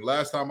grenades. And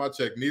last time I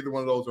checked, neither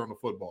one of those are on the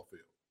football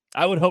field.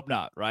 I would hope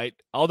not, right?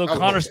 Although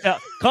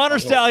Connor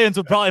Stallions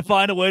would probably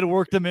find a way to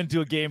work them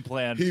into a game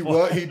plan. He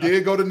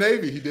did go to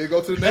Navy. He did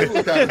go to the Naval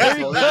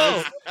Academy.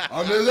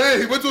 I'm just saying,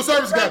 he went to a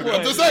service academy.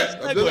 I'm just saying.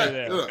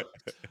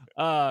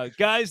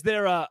 Guys,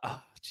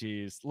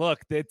 look,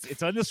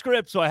 it's on the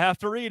script, so I have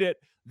to read it.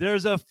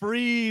 There's a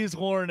freeze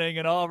warning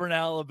in Auburn,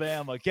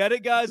 Alabama. Get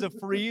it, guys? A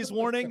freeze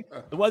warning?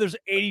 The weather's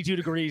 82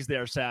 degrees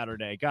there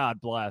Saturday.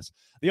 God bless.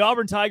 The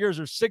Auburn Tigers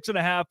are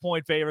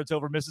 6.5-point favorites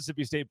over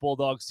Mississippi State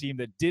Bulldogs team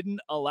that didn't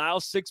allow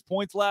 6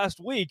 points last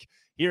week.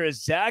 Here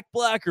is Zach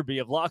Blackerby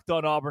of Locked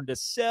On Auburn to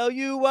sell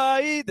you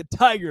why the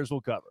Tigers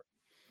will cover.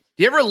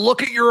 Do you ever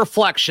look at your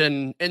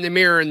reflection in the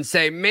mirror and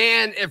say,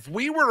 man, if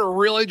we were to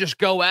really just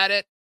go at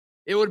it,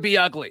 it would be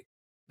ugly?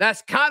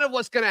 That's kind of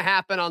what's going to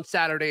happen on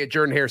Saturday at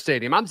Jordan-Hare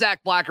Stadium. I'm Zach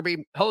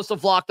Blackerby, host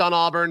of Locked On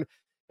Auburn,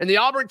 and the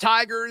Auburn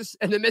Tigers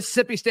and the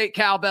Mississippi State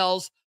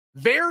Cowbells,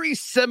 very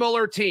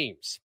similar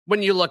teams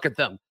when you look at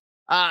them.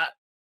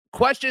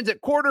 Questions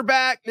at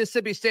quarterback,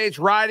 Mississippi State's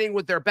riding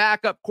with their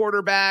backup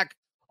quarterback.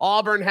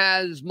 Auburn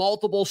has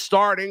multiple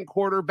starting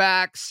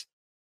quarterbacks.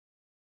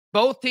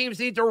 Both teams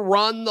need to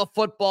run the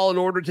football in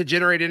order to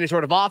generate any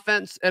sort of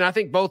offense, and I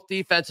think both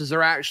defenses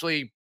are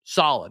actually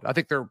solid. I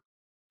think they're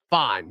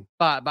fine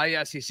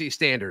by SEC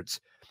standards.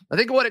 I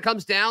think what it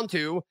comes down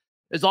to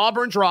is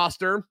Auburn's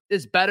roster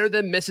is better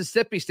than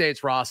Mississippi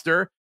State's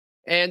roster,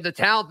 and the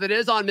talent that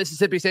is on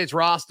Mississippi State's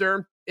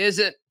roster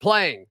isn't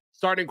playing.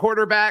 Starting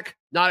quarterback,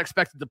 not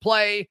expected to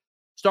play.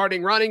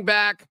 Starting running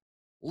back,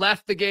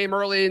 left the game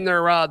early in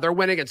their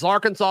win against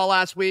Arkansas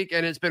last week,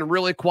 and it's been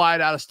really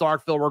quiet out of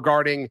Starkville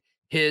regarding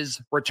his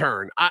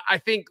return. I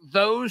think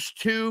those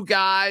two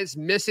guys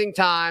missing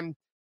time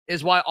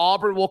is why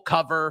Auburn will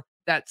cover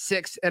that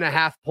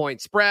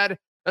 6.5-point spread.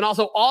 And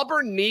also,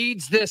 Auburn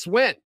needs this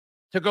win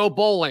to go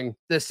bowling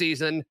this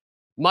season,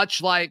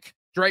 much like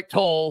Drake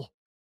Toll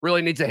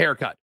really needs a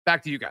haircut.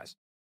 Back to you guys.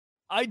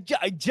 I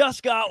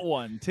just got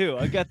one, too.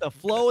 I got the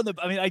flow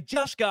and I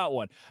just got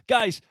one.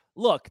 Guys,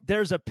 look,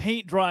 there's a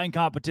paint drying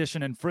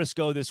competition in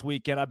Frisco this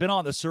weekend. I've been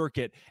on the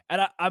circuit,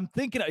 and I'm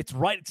thinking it's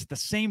right. It's at the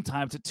same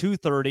time. It's at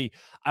 2:30.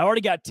 I already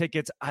got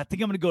tickets. I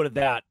think I'm going to go to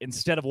that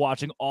instead of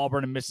watching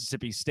Auburn and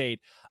Mississippi State.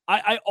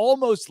 I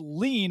almost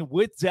lean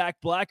with Zach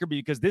Blackerby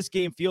because this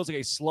game feels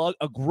like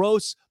a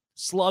gross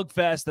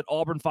slugfest that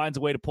Auburn finds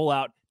a way to pull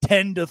out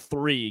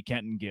 10-3,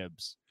 Kenton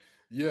Gibbs.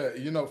 Yeah,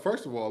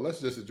 first of all,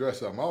 let's just address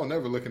something. I don't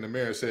never look in the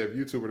mirror and say if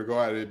you two were to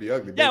go at it, it'd be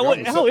ugly. Yeah,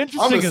 how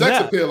interesting I'm is the sex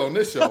that? appeal on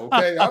this show,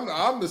 okay?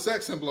 I'm the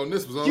sex symbol on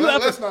this one. So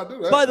let's not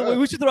do that. By the way,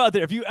 we should throw out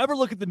there, if you ever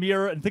look at the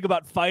mirror and think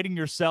about fighting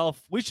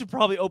yourself, we should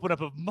probably open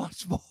up a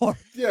much more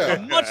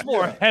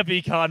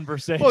heavy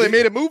conversation. Well, they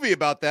made a movie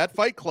about that,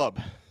 Fight Club.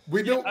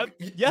 We do.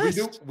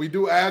 Yes. We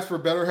do ask for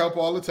better help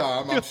all the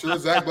time. I'm sure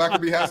Zach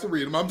Blackerby has to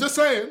read them. I'm just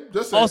saying.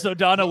 Also,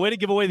 Donna, way to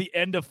give away the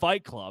end of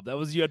Fight Club.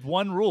 You had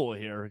one rule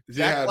here.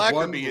 Zach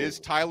Blackerby is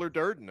Tyler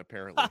Durden,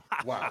 apparently.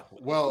 Wow.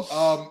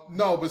 Well,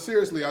 no, but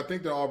seriously, I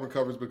think that Auburn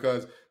covers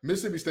because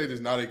Mississippi State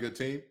is not a good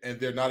team, and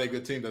they're not a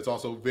good team that's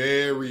also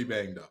very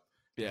banged up.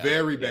 Yeah.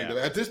 Very banged up.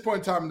 At this point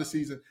in time in the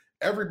season,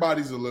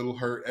 everybody's a little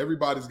hurt.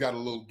 Everybody's got a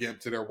little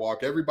gimp to their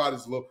walk.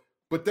 Everybody's a little.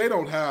 But they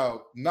don't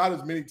not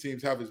as many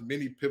teams have as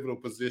many pivotal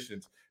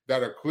positions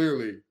that are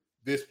clearly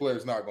this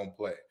player's not going to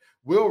play.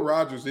 Will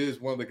Rogers is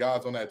one of the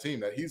guys on that team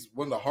that he's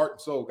one of the heart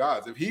and soul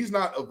guys. If he's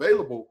not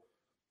available,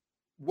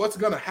 what's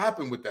going to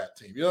happen with that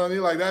team? You know what I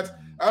mean? Like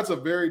that's a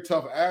very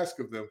tough ask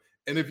of them.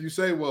 And if you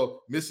say,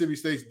 well, Mississippi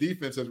State's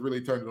defense has really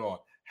turned it on,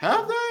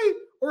 have they?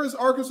 Or is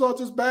Arkansas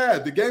just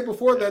bad? The game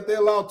before that, they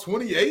allowed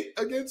 28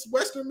 against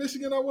Western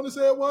Michigan, I want to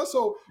say it was.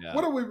 So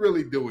what are we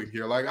really doing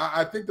here? Like,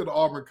 I think that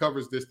Auburn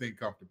covers this thing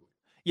comfortably.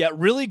 Yeah,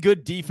 really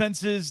good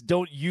defenses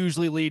don't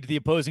usually lead to the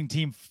opposing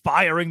team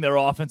firing their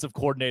offensive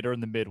coordinator in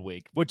the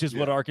midweek, which is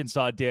what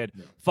Arkansas did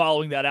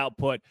following that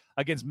output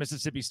against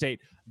Mississippi State.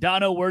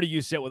 Dono, where do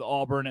you sit with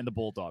Auburn and the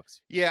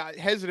Bulldogs? Yeah,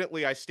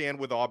 hesitantly, I stand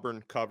with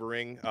Auburn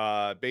covering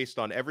based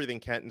on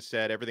everything Kenton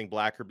said, everything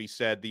Blackerby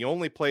said. The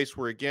only place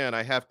where, again,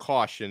 I have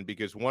caution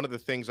because one of the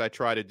things I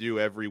try to do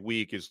every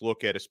week is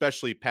look at,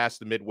 especially past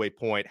the midway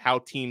point, how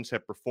teams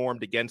have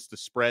performed against the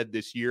spread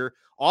this year.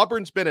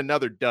 Auburn's been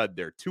another dud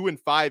there,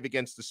 2-5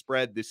 against the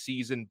spread this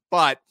season.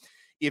 But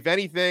if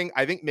anything,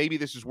 I think maybe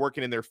this is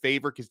working in their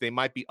favor because they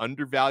might be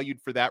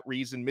undervalued for that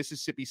reason.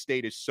 Mississippi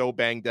State is so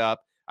banged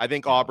up. I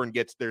think Auburn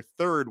gets their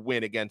third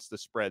win against the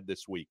spread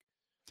this week.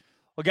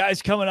 Well,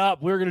 guys, coming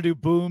up, we're going to do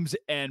booms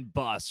and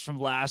busts from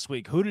last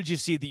week. Who did you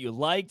see that you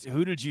liked?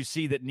 Who did you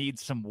see that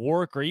needs some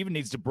work or even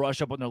needs to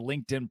brush up on their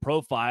LinkedIn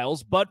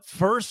profiles? But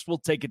first, we'll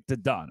take it to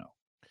Dono.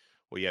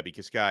 Well, yeah,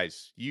 because,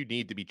 guys, you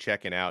need to be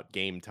checking out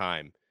Game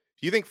Time.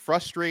 Do you think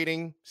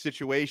frustrating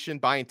situation,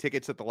 buying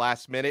tickets at the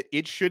last minute?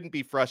 It shouldn't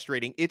be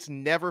frustrating. It's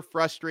never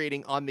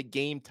frustrating on the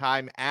Game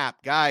Time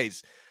app.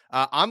 Guys,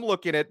 I'm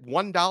looking at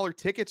 $1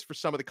 tickets for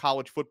some of the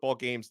college football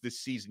games this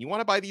season. You want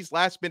to buy these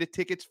last-minute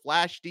tickets,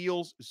 flash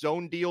deals,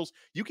 zone deals?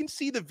 You can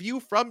see the view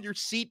from your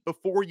seat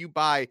before you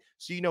buy,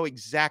 so you know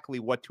exactly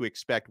what to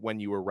expect when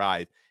you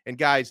arrive. And,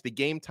 guys, the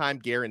Game Time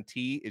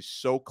guarantee is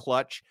so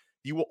clutch.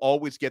 You will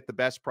always get the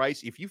best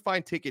price. If you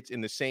find tickets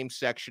in the same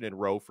section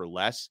and row for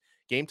less,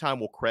 Game Time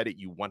will credit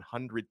you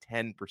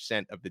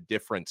 110% of the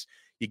difference.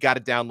 You got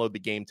to download the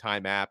Game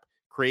Time app,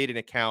 create an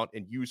account,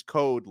 and use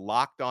code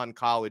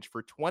LOCKEDONCOLLEGE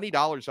for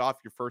 $20 off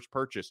your first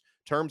purchase.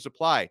 Terms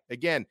apply.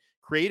 Again,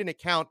 create an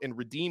account and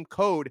redeem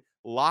code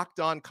Locked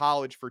On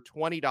College for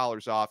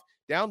 $20 off.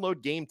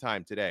 Download Game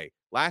Time today.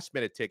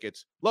 Last-minute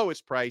tickets,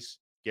 lowest price,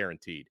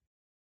 guaranteed.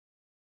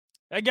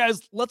 Hey,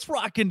 guys, let's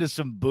rock into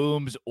some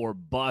booms or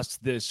busts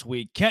this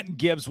week. Kenton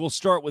Gibbs, we'll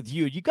start with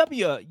you. You give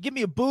me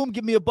a boom,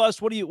 give me a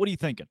bust. What are you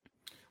thinking?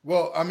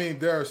 Well, I mean,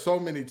 there are so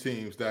many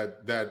teams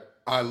that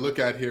I look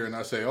at here and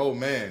I say, oh,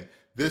 man,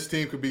 this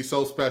team could be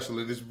so special.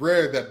 And it's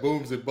rare that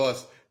booms and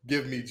busts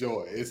give me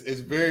joy. It's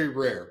very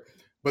rare.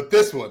 But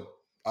this one,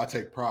 I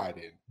take pride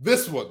in.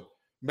 This one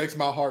makes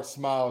my heart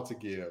smile to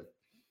give.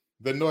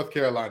 The North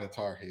Carolina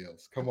Tar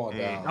Heels. Come on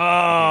down.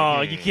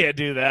 Oh, you can't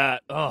do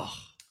that. Oh.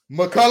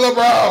 McCullough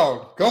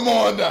Brown, come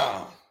on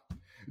down.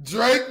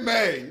 Drake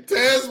May,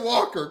 Tez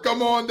Walker,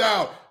 come on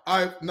down.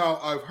 I've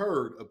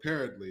heard,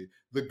 apparently,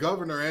 the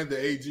governor and the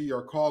AG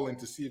are calling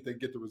to see if they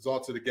get the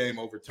results of the game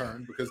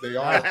overturned because they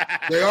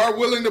are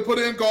willing to put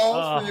in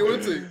calls for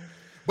UNC.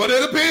 But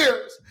it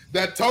appears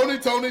that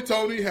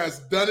Tony has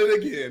done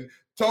it again.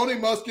 Tony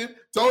Muskett,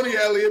 Tony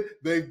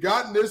Elliott, they've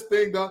gotten this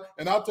thing done.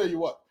 And I'll tell you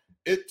what,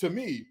 to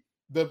me,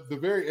 the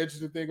very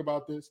interesting thing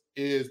about this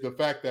is the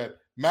fact that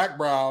Mac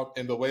Brown,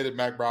 and the way that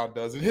Mac Brown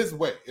does, in his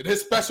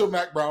special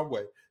Mac Brown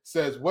way,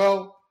 says,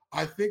 well,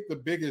 I think the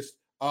biggest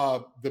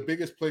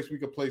place we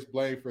could place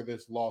blame for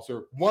this loss,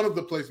 or one of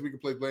the places we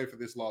could place blame for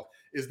this loss,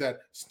 is that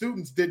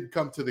students didn't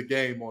come to the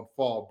game on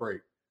fall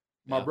break.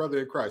 My brother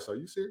in Christ, are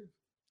you serious?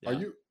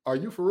 Yeah. Are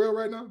you for real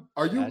right now?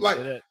 Are you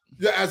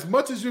as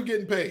much as you're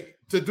getting paid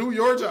to do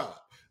your job,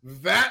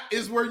 that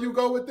is where you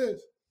go with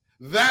this?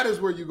 That is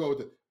where you go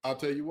with it. I'll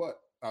tell you what.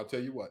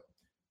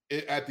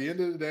 At the end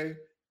of the day,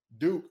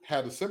 Duke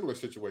had a similar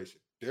situation.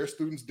 Their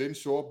students didn't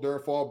show up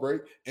during fall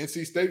break.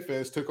 NC State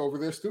fans took over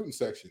their student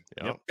section.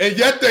 Yep. And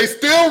yet they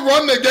still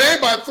run the game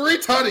by 3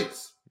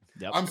 tutties.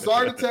 Yep. I'm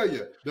sorry to tell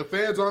you, the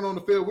fans aren't on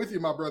the field with you,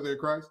 my brother in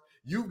Christ.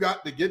 You've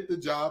got to get the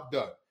job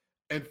done.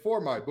 And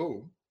for my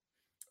boom,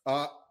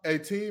 a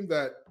team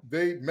that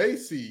they may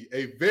see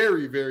a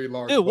very, very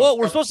large. Dude, well,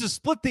 we're supposed to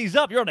split these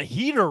up. You're on a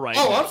heater right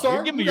now. I'm sorry.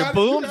 You're giving me your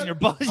booms and your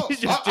busts.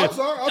 I'm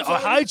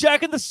sorry.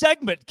 Hijacking the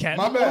segment, Ken.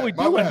 My bad. What are we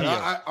doing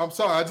here? I'm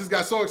sorry. I just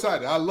got so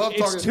excited. I love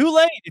talking. It's too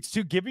late. It's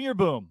too giving your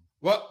boom.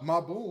 Well, my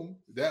boom,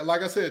 that,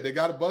 like I said, they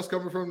got a bus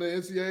coming from the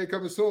NCAA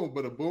coming soon,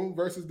 but a boom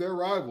versus their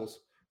rivals.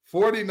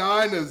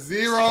 49-0.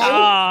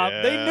 Stop.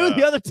 Yeah. They knew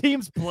the other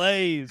team's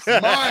plays.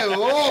 My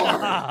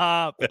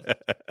Lord.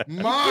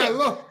 My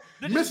Lord.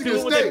 Michigan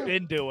State. What they've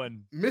been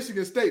doing.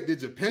 Michigan State.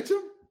 Did you pinch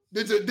them?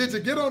 Did you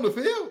get on the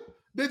field?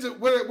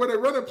 Were they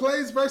running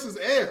plays versus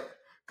air?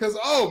 Because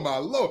my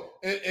Lord.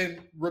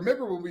 And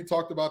remember when we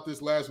talked about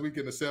this last week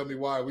in the Sell Me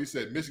Why, we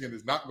said Michigan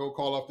is not going to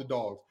call off the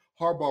dogs.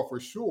 Harbaugh for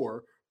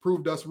sure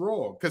proved us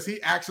wrong because he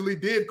actually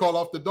did call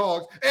off the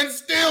dogs and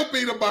still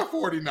beat them by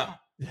 49.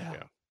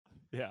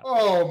 Yeah.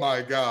 Oh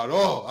my God.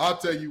 Oh, I'll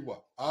tell you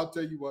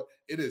what.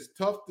 It is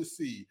tough to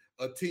see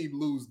a team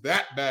lose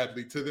that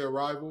badly to their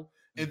rival.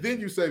 And then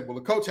you say, well,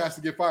 the coach has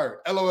to get fired.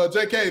 LOL,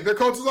 JK, their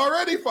coach is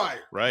already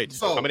fired. Right.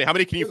 So how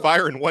many can you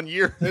fire in 1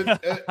 year?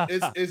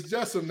 It's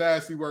just some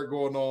nasty work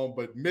going on.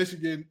 But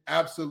Michigan,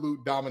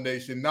 absolute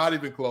domination, not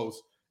even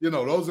close.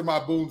 Those are my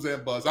booms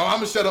and busts. I'm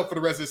going to shut up for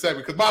the rest of the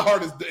segment because my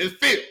heart is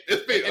filled.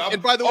 It's filled.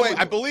 And by the way,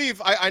 I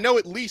believe, I know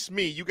at least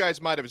me, you guys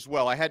might have as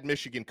well. I had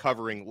Michigan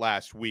covering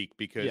last week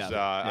because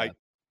I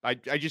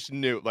just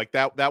knew like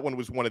that one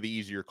was one of the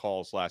easier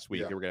calls last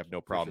week. They were going to have no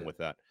problem with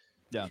that.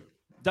 Yeah.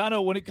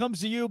 Dono, when it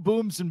comes to you,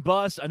 booms and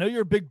busts, I know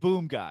you're a big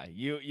boom guy.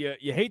 You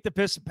hate the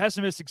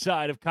pessimistic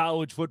side of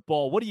college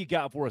football. What do you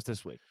got for us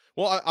this week?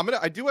 Well,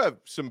 I do have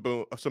some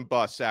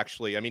busts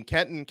actually. I mean,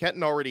 Kenton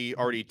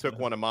already took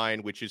one of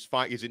mine, which is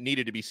fine because it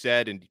needed to be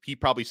said, and he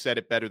probably said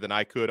it better than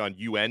I could on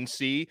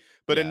UNC.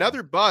 But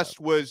another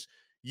bust was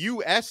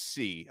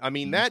USC. I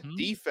mean, that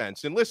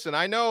defense. And listen,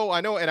 I know,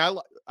 and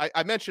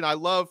I mentioned I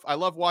love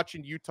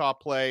watching Utah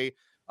play.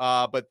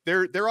 But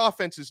their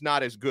offense is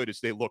not as good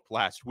as they looked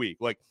last week.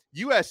 Like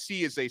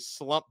USC is a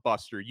slump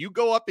buster. You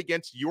go up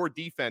against your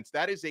defense.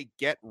 That is a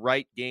get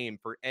right game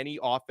for any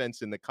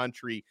offense in the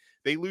country.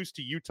 They lose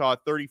to Utah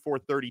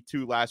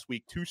 34-32 last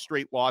week, 2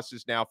 straight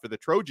losses now for the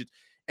Trojans.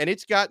 And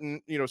it's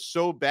gotten,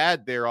 so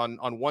bad there on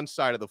one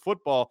side of the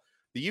football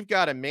that you've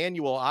got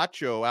Emmanuel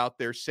Acho out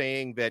there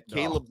saying that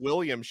Caleb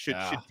Williams should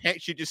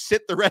just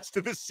sit the rest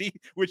of the season,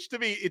 which to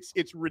me,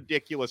 it's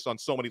ridiculous on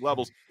so many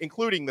levels,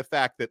 including the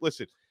fact that,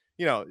 listen,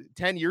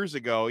 10 years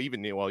ago,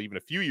 even a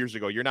few years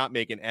ago, you're not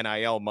making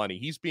NIL money.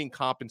 He's being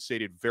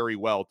compensated very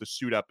well to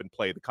suit up and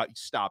play the cut.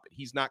 Stop it.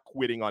 He's not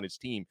quitting on his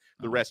team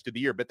the rest of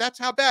the year. But that's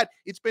how bad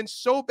it's been.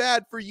 So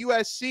bad for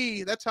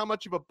USC. That's how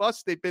much of a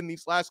bust they've been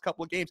these last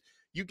couple of games.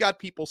 You got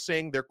people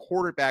saying their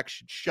quarterback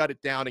should shut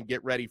it down and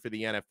get ready for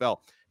the NFL.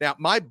 Now,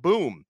 my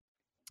boom.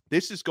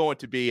 This is going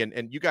to be,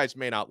 and you guys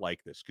may not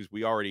like this because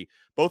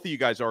both of you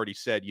guys already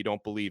said you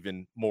don't believe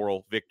in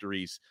moral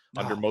victories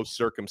under most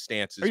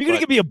circumstances. Are you going to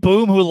give me a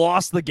boom who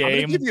lost the game? I'm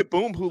going to give you a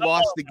boom who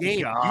lost the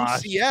game.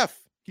 UCF.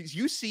 Because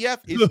UCF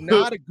is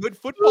not a good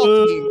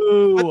football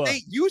team. But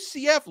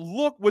UCF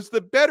was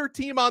the better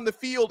team on the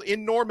field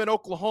in Norman,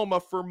 Oklahoma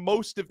for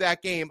most of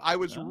that game. I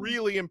was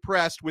really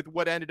impressed with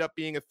what ended up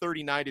being a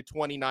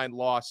 39-29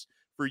 loss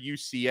for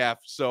UCF.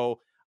 So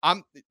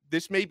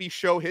this may be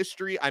show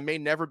history. I may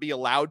never be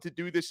allowed to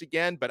do this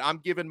again, but I'm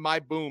giving my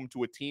boom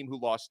to a team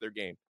who lost their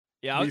game.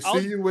 Yeah, we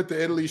see you with the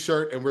Italy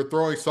shirt, and we're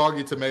throwing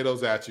soggy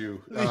tomatoes at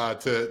you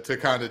to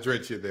kind of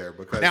drench you there.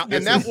 Because now,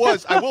 and that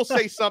was, I will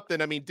say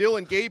something. I mean,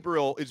 Dylan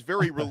Gabriel is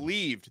very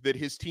relieved that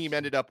his team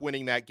ended up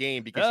winning that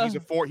game because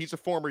he's a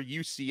former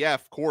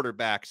UCF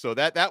quarterback. So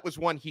that was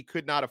one he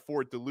could not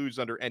afford to lose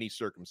under any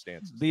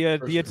circumstances.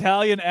 The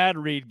Italian ad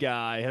read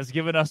guy has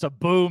given us a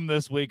boom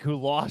this week who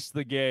lost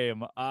the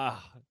game.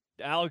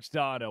 Alex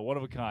Dono, one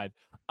of a kind.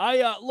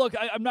 I'm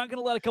not going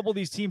to let a couple of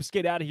these teams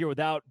skate out of here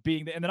without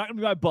being, and they're not going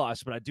to be my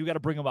bust, but I do got to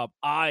bring them up.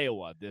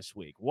 Iowa this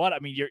week. What? I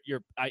mean, you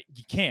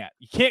can't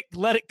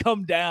let it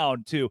come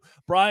down to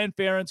Brian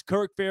Ferentz,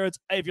 Kirk Ferentz.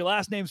 Hey, if your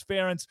last name's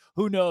Ferentz,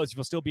 who knows if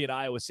you'll still be in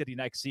Iowa City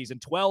next season.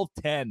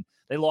 12-10,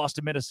 they lost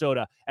to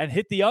Minnesota and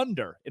hit the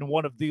under in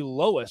one of the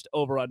lowest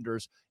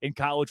over-unders in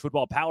college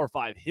football Power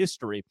 5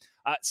 history.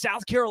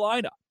 South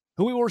Carolina,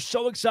 who we were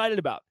so excited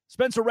about.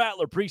 Spencer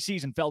Rattler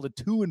preseason fell to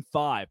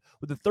 2-5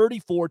 with a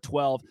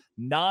 34-12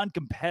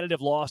 non-competitive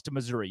loss to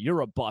Missouri.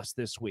 You're a bust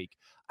this week.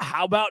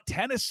 How about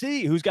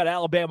Tennessee, who's got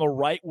Alabama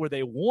right where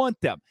they want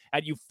them,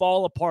 and you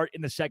fall apart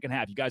in the second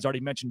half? You guys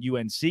already mentioned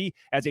UNC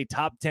as a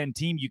top 10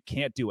 team. You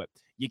can't do it.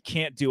 You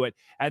can't do it.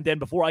 And then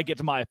before I get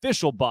to my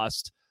official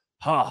bust,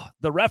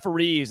 the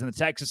referees in the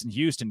Texas and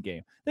Houston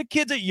game. The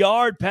kid's a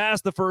yard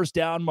past the first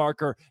down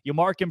marker. You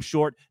mark him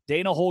short.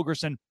 Dana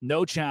Holgerson,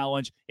 no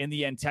challenge. In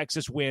the end,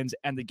 Texas wins,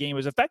 and the game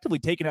is effectively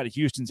taken out of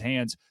Houston's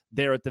hands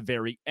there at the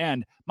very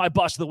end. My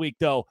bust of the week,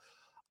 though,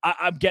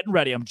 I'm getting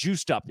ready. I'm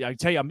juiced up. I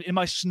tell you, I'm in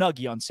my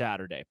Snuggie on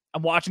Saturday.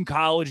 I'm watching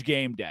College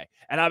Game Day,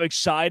 and I'm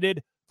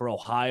excited for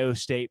Ohio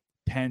State,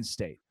 Penn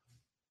State.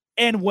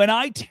 And when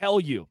I tell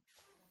you,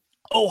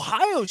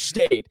 Ohio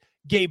State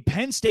gave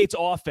Penn State's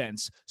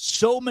offense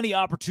so many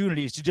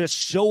opportunities to just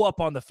show up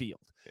on the field.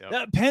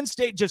 Yep. Penn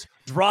State just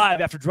drive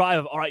after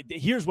drive. All right,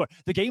 here's where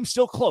the game's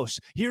still close.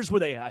 Here's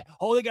where they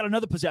got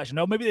another possession.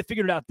 No, maybe they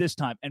figured it out this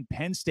time. And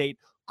Penn State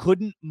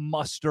couldn't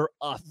muster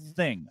a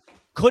thing.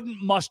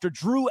 Couldn't muster.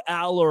 Drew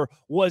Aller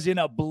was in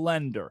a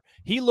blender.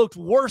 He looked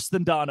worse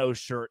than Dono's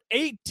shirt.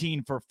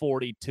 18 for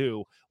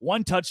 42.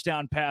 One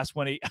touchdown pass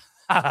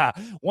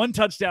one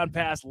touchdown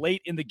pass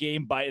late in the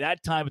game. By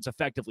that time, it's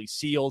effectively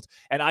sealed.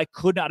 And I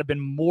could not have been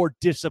more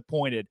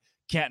disappointed,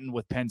 Kenton,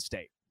 with Penn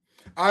State.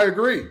 I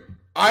agree.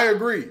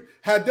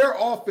 Had their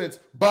offense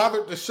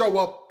bothered to show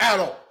up at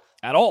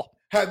all,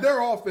 had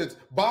their offense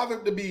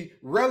bothered to be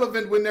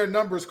relevant when their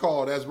numbers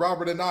called, as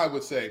Robert and I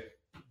would say,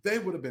 they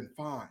would have been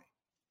fine.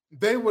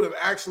 They would have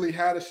actually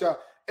had a shot.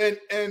 And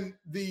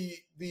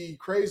the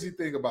crazy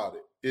thing about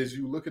it is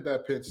you look at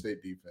that Penn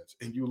State defense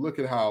and you look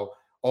at how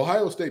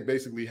Ohio State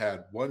basically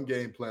had one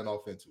game plan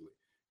offensively.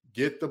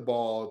 Get the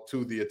ball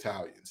to the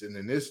Italians. And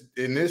in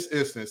this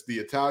instance, the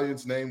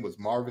Italian's name was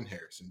Marvin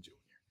Harrison Jr.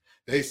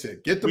 They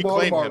said, get the ball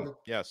to Marvin. Him.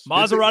 Yes.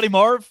 Maserati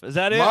Marv? Is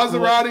that it?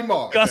 Maserati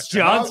Marv. Gus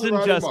Johnson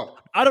Marv.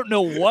 I don't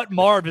know what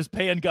Marv is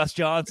paying Gus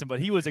Johnson, but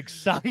he was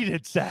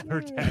excited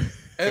Saturday.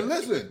 And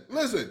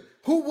listen,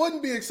 who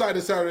wouldn't be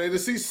excited Saturday to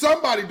see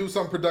somebody do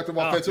something productive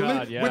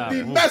offensively with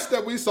the mess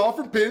that we saw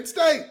from Penn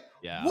State?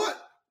 Yeah.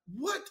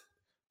 What?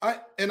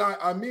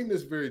 I mean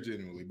this very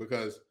genuinely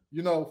because,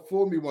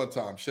 fool me one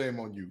time,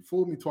 shame on you.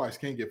 Fool me twice,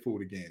 can't get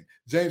fooled again.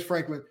 James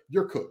Franklin,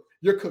 you're cooked.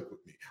 You're cooked with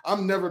me.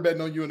 I'm never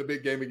betting on you in a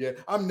big game again.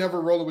 I'm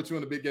never rolling with you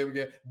in a big game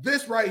again.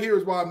 This right here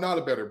is why I'm not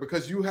a bettor,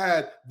 because you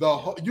let the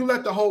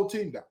whole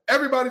team down.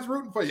 Everybody's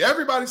rooting for you.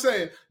 Everybody's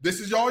saying, this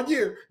is your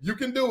year. You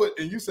can do it.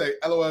 And you say,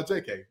 LOL,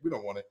 JK, we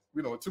don't want it.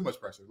 We don't want too much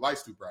pressure.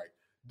 Light's too bright.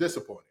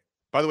 Disappointing.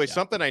 By the way,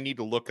 something I need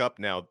to look up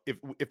now,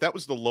 if that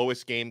was the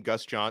lowest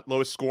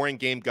scoring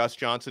game Gus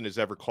Johnson has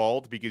ever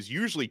called, because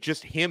usually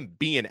just him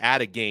being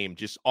at a game,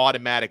 just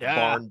automatic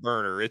barn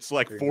burner. It's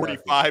like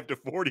 45 to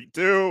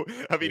 42.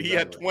 I mean, he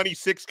had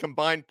 26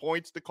 combined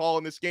points to call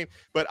in this game.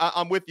 But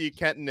I'm with you,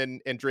 Kenton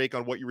and Drake,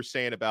 on what you were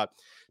saying about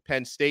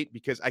Penn State,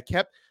 because I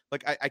kept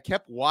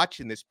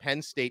watching this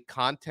Penn State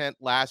content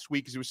last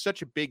week because it was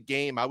such a big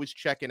game. I was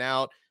checking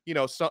out,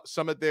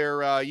 some of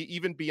their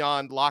even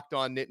beyond Locked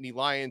On Nittany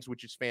Lions,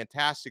 which is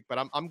fantastic. But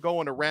I'm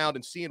going around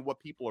and seeing what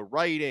people are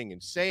writing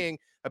and saying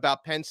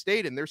about Penn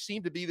State, and there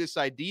seemed to be this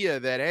idea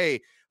that,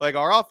 hey, like,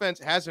 our offense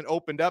hasn't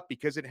opened up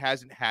because it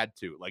hasn't had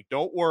to. Like,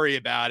 don't worry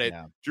about it.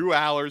 Yeah. Drew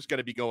Aller's going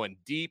to be going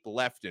deep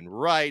left and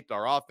right.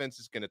 Our offense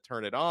is going to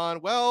turn it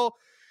on. Well,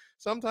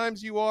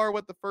 sometimes you are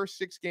what the first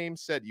 6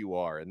 games said you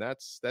are, and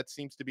that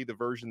seems to be the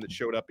version that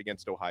showed up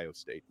against Ohio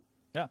State.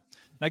 Yeah.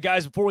 Now,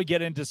 guys, before we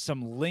get into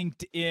some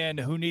LinkedIn,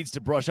 who needs to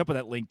brush up with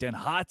that LinkedIn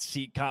hot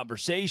seat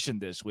conversation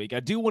this week, I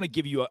do want to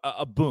give you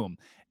a boom,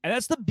 and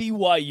that's the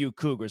BYU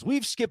Cougars.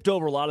 We've skipped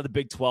over a lot of the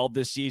Big 12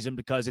 this season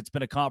because it's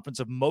been a conference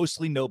of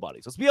mostly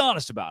nobodies. Let's be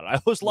honest about it. I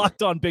was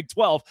locked on Big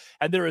 12,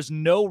 and there is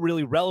no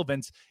really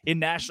relevance in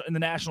the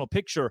national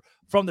picture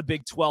from the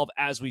Big 12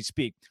 as we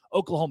speak.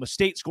 Oklahoma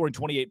State scoring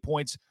 28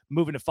 points,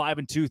 moving to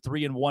 5-2,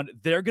 3-1.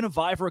 They're going to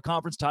vie for a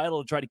conference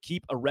title to try to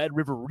keep a Red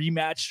River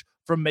rematch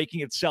from making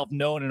itself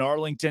known in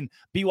Arlington.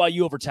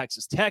 BYU over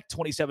Texas Tech,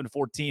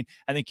 27-14,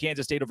 and then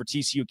Kansas State over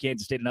TCU.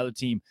 Kansas State, another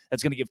team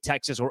that's going to give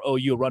Texas or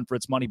OU a run for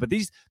its money. But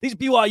these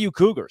BYU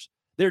Cougars,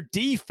 their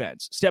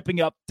defense stepping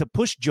up to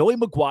push Joey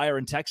McGuire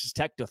and Texas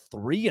Tech to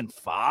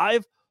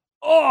 3-5.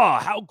 Oh,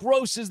 how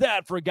gross is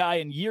that for a guy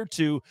in year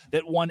 2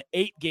 that won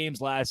 8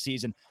 games last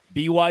season?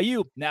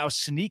 BYU now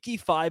sneaky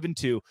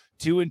 5-2,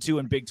 2-2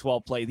 in Big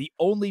 12 play. The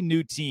only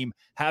new team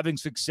having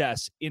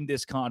success in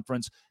this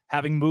conference,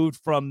 having moved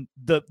from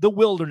the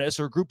wilderness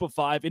or group of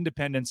 5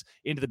 independents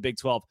into the Big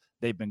 12.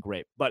 They've been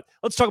great. But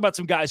let's talk about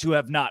some guys who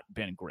have not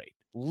been great.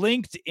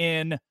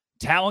 LinkedIn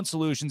Talent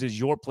Solutions is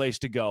your place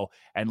to go.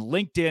 And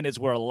LinkedIn is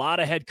where a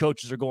lot of head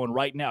coaches are going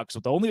right now, because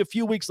with only a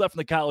few weeks left in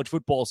the college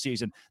football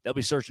season, they'll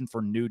be searching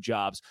for new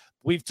jobs.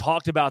 We've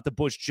talked about the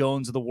Bush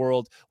Jones of the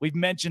world. We've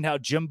mentioned how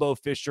Jimbo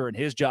Fisher and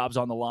his job's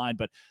on the line.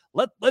 But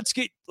let's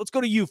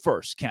go to you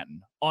first,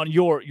 Kenton, on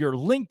your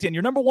LinkedIn,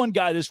 your number one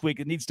guy this week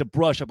that needs to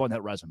brush up on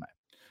that resume.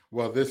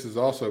 Well, this is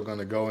also going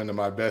to go into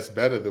my best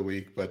bet of the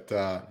week, but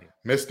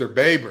Mr.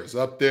 Babers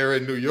up there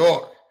in New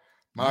York,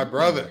 my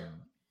brother.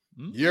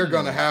 You're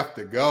going to have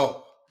to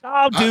go.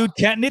 Oh, dude,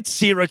 Kenton, it's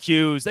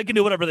Syracuse. They can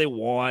do whatever they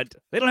want.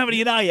 They don't have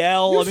any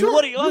NIL. What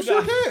do you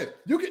sure can.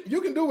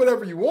 You can do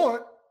whatever you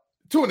want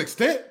to an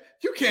extent.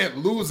 You can't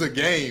lose a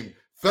game.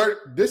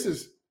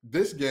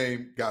 This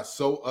game got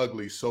so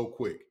ugly so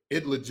quick.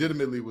 It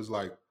legitimately was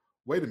like,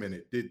 wait a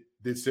minute,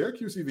 did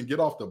Syracuse even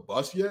get off the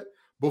bus yet?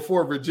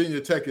 Before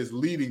Virginia Tech is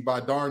leading by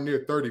darn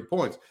near 30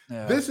 points.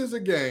 Yeah. This is a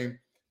game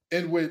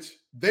in which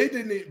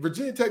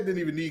Virginia Tech didn't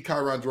even need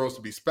Kyron Drones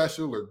to be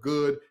special or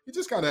good. He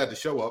just kind of had to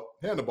show up,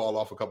 hand the ball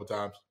off a couple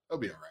times. They'll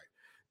be all right.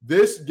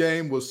 This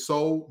game was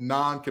so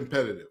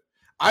non-competitive.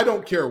 I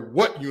don't care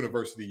what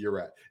university you're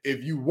at.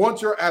 If you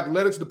want your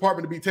athletics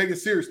department to be taken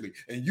seriously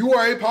and you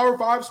are a Power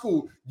 5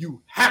 school,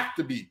 you have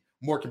to be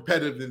more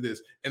competitive than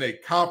this in a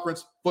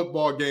conference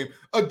football game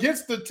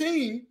against the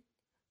team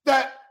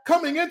that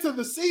coming into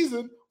the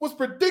season was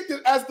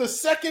predicted as the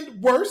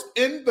second worst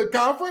in the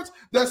conference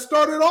that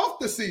started off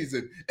the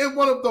season in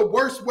one of the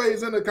worst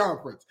ways in the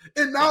conference.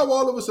 And now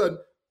all of a sudden,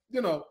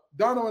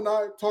 Dono and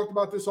I talked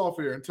about this off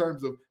air in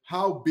terms of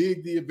how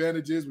big the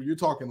advantage is when you're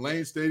talking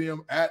Lane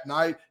Stadium at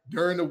night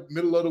during the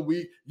middle of the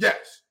week.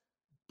 Yes,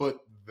 but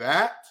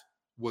that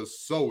was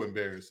so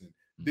embarrassing.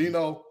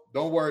 Dino,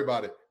 don't worry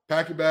about it.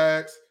 Pack your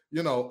bags.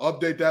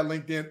 Update that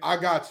LinkedIn. I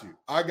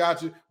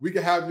got you. We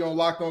can have you on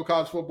Locked On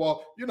College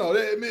Football.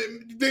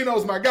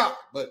 Dino's my guy,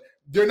 but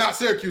they're not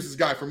Syracuse's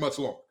guy for much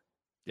longer.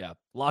 Yeah,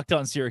 Locked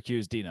On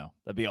Syracuse, Dino.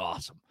 That'd be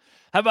awesome.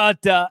 How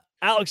about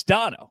Alex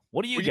Dono?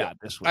 What do you got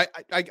this week?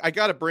 I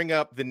got to bring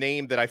up the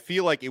name that I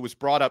feel like it was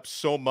brought up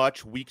so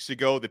much weeks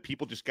ago that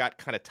people just got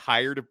kind of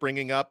tired of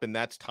bringing up, and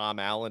that's Tom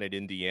Allen at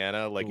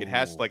Indiana. It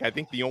has, I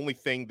think the only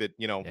thing that,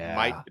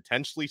 might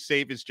potentially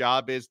save his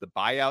job is the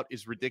buyout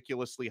is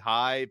ridiculously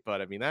high.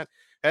 But I mean,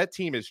 that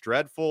team is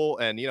dreadful.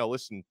 And,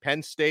 listen,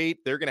 Penn State,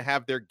 they're going to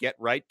have their get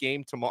right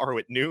game tomorrow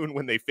at noon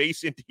when they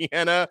face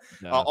Indiana.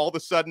 All of a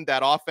sudden,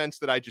 that offense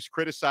that I just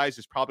criticized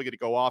is probably going to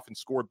go off and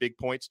score big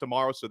points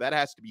tomorrow. So that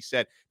has to be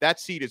said. That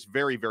seat is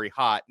very, very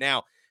hot.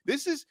 Now,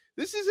 this is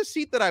a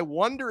seat that I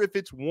wonder if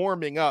it's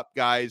warming up,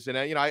 guys. And,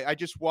 I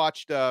just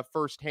watched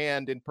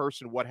firsthand in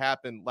person what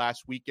happened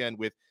last weekend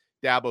with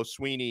Dabo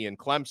Swinney and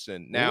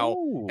Clemson. Now,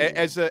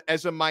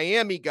 as a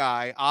Miami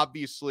guy,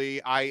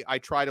 obviously, I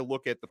try to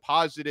look at the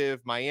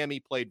positive. Miami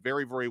played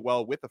very, very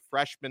well with a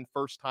freshman,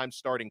 first-time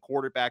starting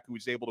quarterback who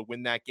was able to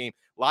win that game.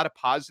 A lot of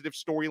positive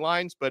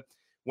storylines, but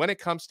when it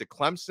comes to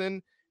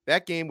Clemson,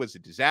 that game was a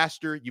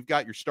disaster. You've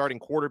got your starting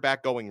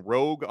quarterback going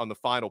rogue on the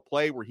final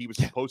play where he was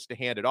supposed to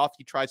hand it off.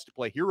 He tries to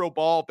play hero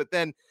ball, but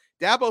then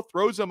Dabo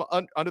throws him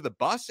under the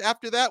bus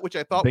after that, which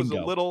I thought was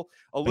a little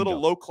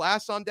low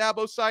class on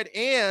Dabo's side.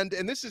 And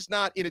this is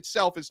not in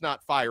itself is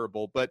not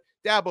fireable, but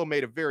Dabo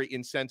made a very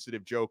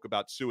insensitive joke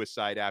about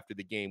suicide after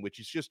the game, which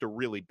is just a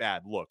really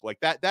bad look.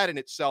 That in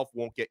itself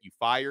won't get you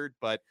fired,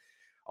 but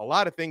a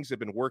lot of things have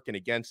been working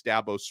against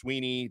Dabo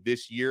Swinney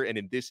this year and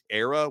in this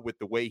era with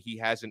the way he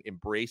hasn't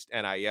embraced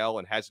NIL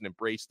and hasn't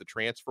embraced the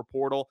transfer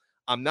portal.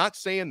 I'm not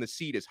saying the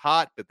seat is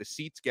hot, but the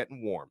seat's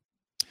getting warm.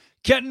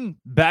 Kenton,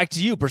 back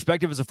to you.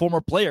 Perspective as a former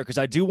player, because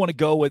I do want to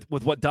go with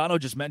what Dono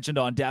just mentioned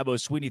on Dabo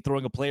Swinney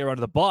throwing a player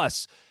under the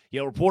bus.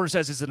 Reporter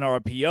says it's an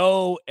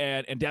RPO,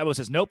 and Dabo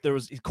says, nope,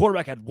 his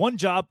quarterback had one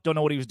job, don't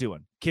know what he was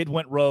doing. Kid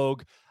went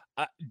rogue.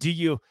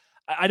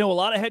 I know a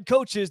lot of head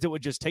coaches that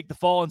would just take the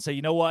fall and say,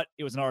 you know what,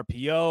 it was an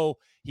RPO.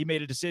 He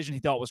made a decision he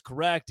thought was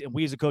correct, and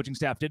we as a coaching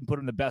staff didn't put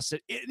him in the best.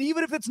 And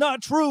even if it's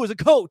not true as a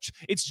coach,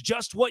 it's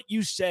just what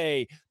you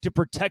say to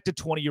protect a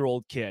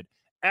 20-year-old kid.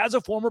 As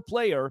a former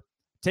player,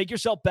 take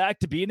yourself back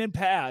to being in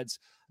pads.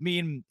 I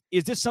mean,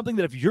 is this something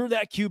that if you're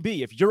that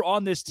QB, if you're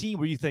on this team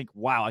where you think,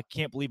 wow, I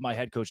can't believe my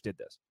head coach did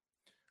this?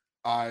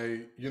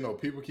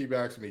 People keep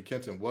asking me,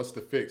 Kenton, what's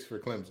the fix for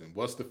Clemson?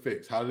 What's the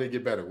fix? How do they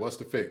get better? What's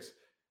the fix?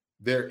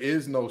 there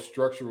is no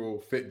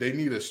structural fix. They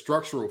need a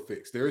structural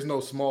fix. There is no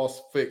small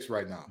fix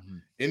right now. Mm-hmm.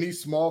 Any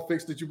small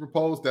fix that you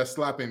propose, that's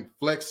slapping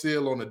Flex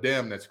Seal on a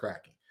dam that's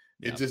cracking.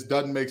 It just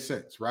doesn't make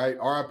sense, right?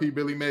 RIP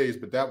Billy Mays,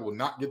 but that will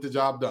not get the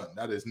job done.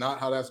 That is not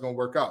how that's going to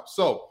work out.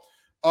 So,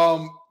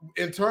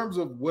 in terms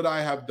of what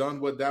I have done,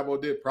 what Dabo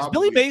did, probably. Is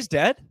Billy Mays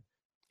dead?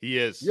 He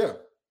is. Yeah.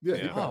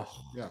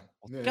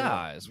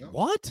 Guys,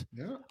 what?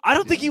 Yeah. I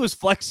don't think he was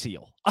Flex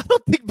Seal. I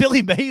don't think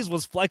Billy Mays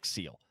was Flex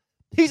Seal.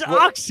 He's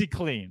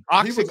OxyClean.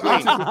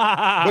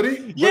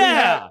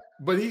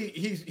 But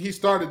he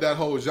started that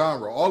whole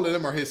genre. All of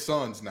them are his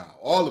sons now.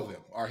 All of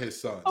them are his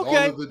sons.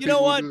 Okay, all of the you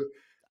know what?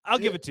 I'll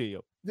Yeah. give it to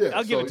you. Yeah,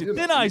 I'll give it to you.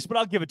 Thin ice, but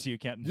I'll give it to you,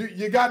 Kenton.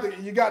 You got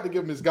to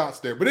give him his guts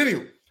there. But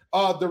anyway,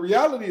 the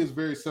reality is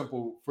very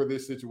simple for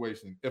this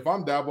situation. If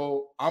I'm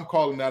Dabo, I'm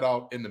calling that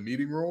out in the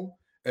meeting room,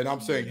 and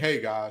I'm saying,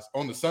 "Hey guys,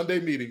 on the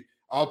Sunday meeting,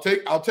 I'll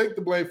take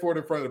the blame for it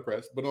in front of the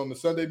press. But on the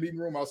Sunday meeting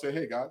room, I'll say,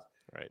 "Hey guys,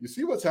 you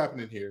see what's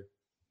happening here?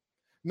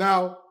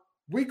 Now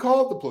we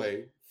called the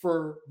play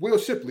for Will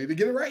Shipley to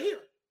get it right here,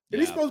 and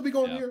he's supposed to be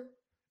going here.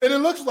 And it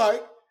looks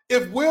like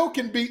if Will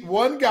can beat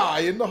one guy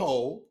in the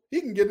hole,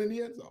 he can get in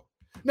the end zone."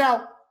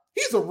 Now,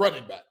 he's a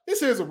running back.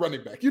 This here's a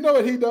running back. You know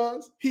what he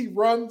does? He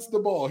runs the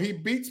ball. He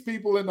beats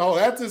people in the hole.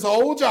 That's his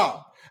whole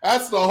job.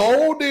 That's the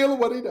whole deal of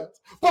what he does.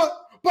 But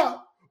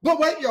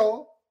wait,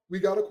 y'all. We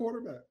got a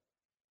quarterback.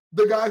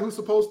 The guy who's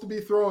supposed to be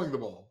throwing the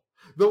ball.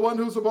 The one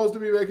who's supposed to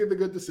be making the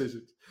good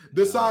decisions.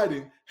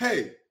 Deciding,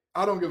 hey,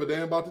 I don't give a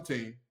damn about the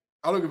team.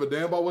 I don't give a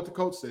damn about what the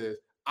coach says.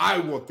 I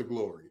want the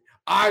glory.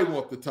 I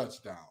want the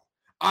touchdown.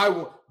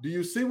 Do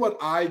you see what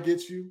I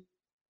get you?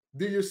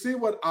 Do you see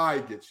what I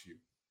get you?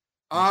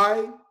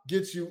 I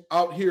get you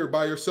out here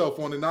by yourself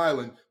on an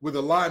island with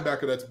a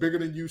linebacker that's bigger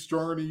than you,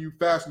 stronger than you,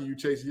 faster than you,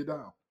 chasing you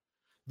down.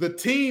 The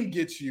team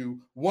gets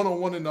you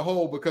one-on-one in the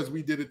hole because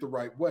we did it the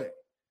right way.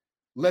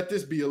 Let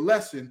this be a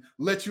lesson.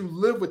 Let you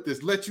live with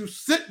this. Let you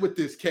sit with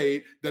this,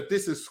 Cade, that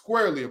this is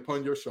squarely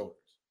upon your shoulders,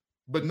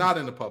 but not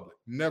in the public.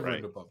 Never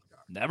in the public.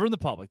 Never in the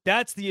public.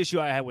 That's the issue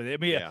I had with it. I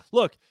mean,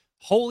 look,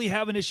 wholly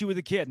have an issue with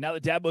the kid. Now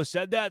that Dabo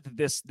said that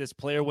this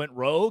player went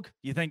rogue,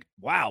 you think,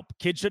 wow,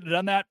 kid shouldn't have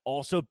done that.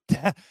 Also,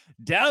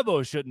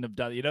 Dabo shouldn't have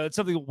done it. You know, it's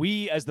something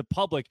we as the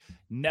public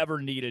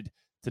never needed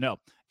to know.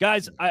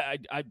 Guys,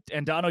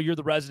 and Dono, you're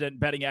the resident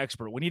betting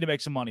expert. We need to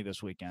make some money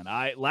this weekend.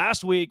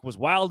 Last week was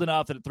wild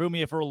enough that it threw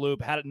me for a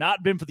loop. Had it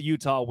not been for the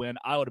Utah win,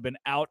 I would have been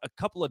out a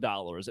couple of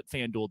dollars at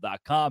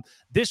FanDuel.com.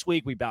 This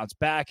week we bounce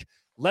back.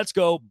 Let's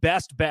go.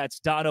 Best bets.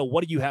 Dono,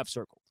 what do you have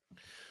circled?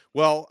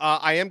 Well,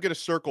 I am going to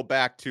circle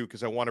back, too,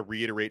 because I want to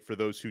reiterate for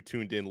those who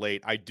tuned in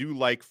late. I do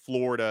like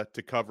Florida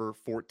to cover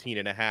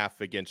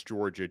 14.5 against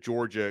Georgia.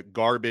 Georgia,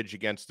 garbage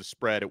against the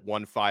spread at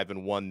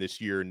 1-5-1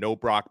 this year. No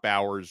Brock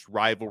Bowers,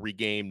 rivalry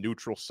game,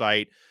 neutral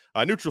site.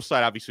 Neutral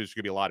site, obviously, there's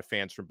going to be a lot of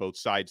fans from both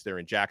sides there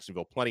in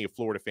Jacksonville. Plenty of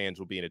Florida fans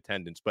will be in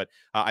attendance. But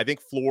I think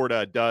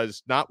Florida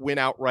does not win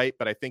outright,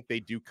 but I think they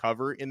do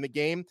cover in the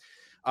game.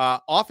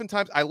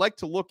 Oftentimes I like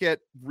to look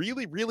at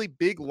really, really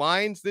big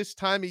lines this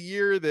time of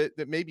year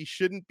that maybe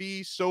shouldn't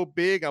be so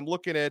big. I'm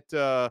looking at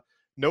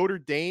Notre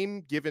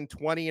Dame given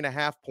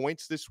 20.5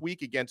 points this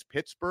week against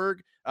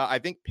Pittsburgh. I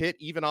think Pitt,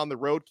 even on the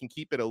road, can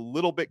keep it a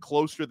little bit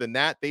closer than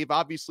that. They've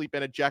obviously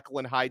been a Jekyll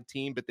and Hyde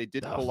team, but they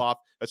did pull off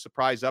a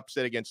surprise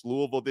upset against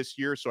Louisville this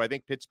year. So I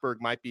think Pittsburgh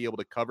might be able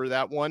to cover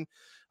that one.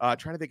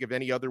 Trying to think of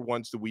any other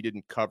ones that we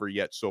didn't cover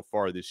yet so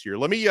far this year.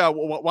 Let me,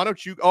 why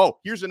don't you,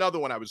 here's another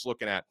one I was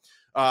looking at.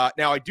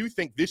 Now I do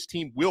think this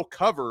team will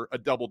cover a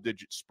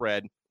double-digit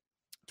spread.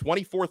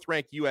 24th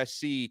ranked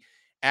USC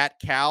at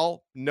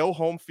Cal, no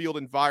home field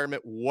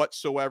environment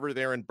whatsoever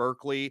there in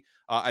Berkeley.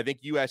 I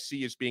think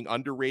USC is being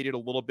underrated a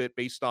little bit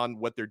based on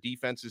what their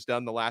defense has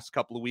done the last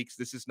couple of weeks.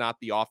 This is not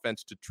the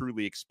offense to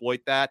truly exploit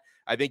that.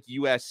 I think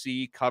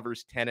USC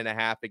covers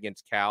 10.5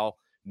 against Cal,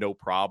 no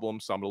problem.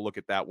 So I'm going to look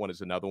at that one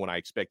as another one. I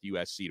expect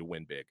USC to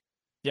win big.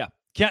 Yeah.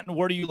 Kenton,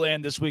 where do you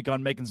land this week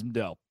on making some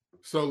dough?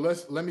 So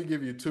let me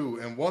give you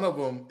two, and one of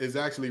them is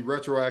actually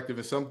retroactive,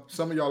 and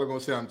some of y'all are going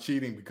to say I'm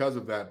cheating because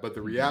of that. But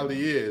the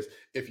reality is,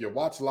 if you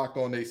watch Locked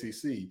On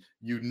ACC,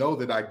 you know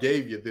that I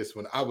gave you this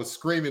one. I was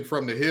screaming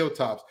from the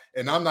hilltops,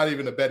 and I'm not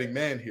even a betting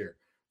man here.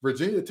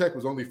 Virginia Tech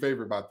was only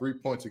favored by 3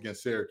 points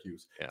against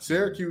Syracuse. Yeah.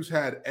 Syracuse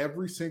had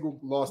every single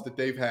loss that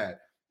they've had.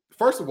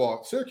 First of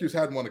all, Syracuse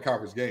hadn't won a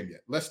conference game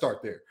yet. Let's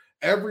start there.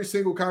 Every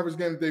single conference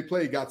game that they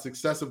played got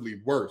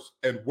successively worse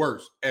and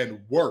worse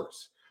and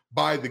worse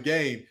by the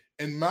game.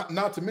 And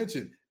not to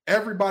mention,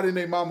 everybody in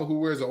their mama who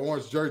wears an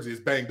orange jersey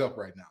is banged up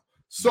right now.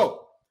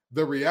 So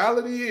the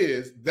reality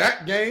is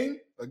that game,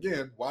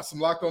 again, watch some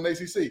Locked On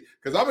ACC,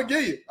 because I'm gonna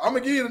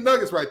give you the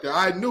nuggets right there.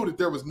 I knew that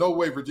there was no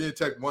way Virginia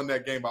Tech won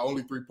that game by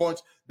only 3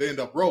 points. They end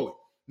up rolling.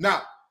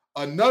 Now,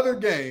 another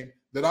game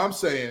that I'm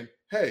saying,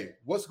 hey,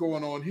 what's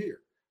going on here?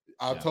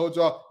 I told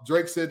y'all,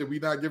 Drake said that we're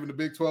not giving the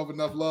Big 12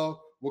 enough love.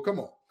 Well,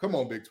 come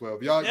on, Big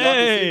 12. Y'all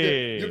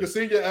you can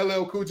see your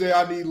LL Cool J,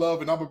 I need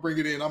love, and I'm going to bring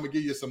it in. I'm going to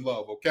give you some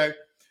love, okay?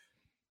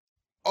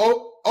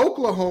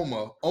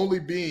 Oklahoma only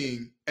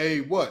being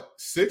a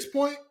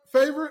 6-point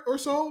favorite or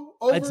so.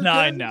 Over it's 9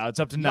 Kansas? now. It's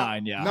up to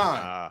 9. Yeah.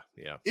 9.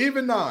 Yeah.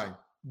 Even 9.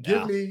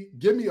 Give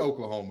Yeah. me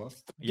Oklahoma.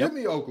 Yep. Give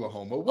me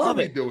Oklahoma. What Love are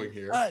we it. doing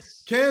here?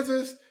 Yes.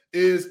 Kansas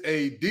is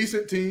a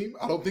decent team.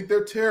 I don't think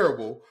they're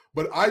terrible,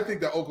 but I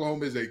think that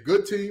Oklahoma is a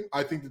good team.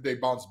 I think that they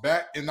bounce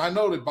back. And I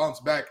know that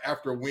bounce back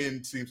after a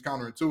win seems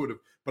counterintuitive,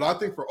 but I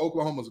think for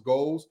Oklahoma's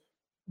goals,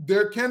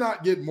 there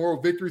cannot get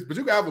moral victories, but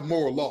you can have a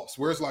moral loss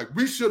where it's like,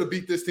 we should have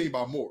beat this team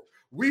by more.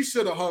 We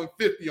should have hung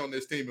 50 on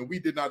this team, and we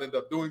did not end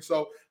up doing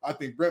so. I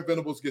think Brent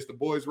Venables gets the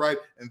boys right,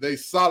 and they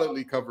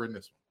solidly cover in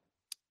this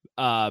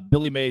one.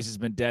 Billy Mays has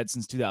been dead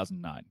since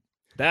 2009.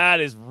 That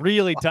is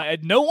really tough.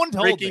 No one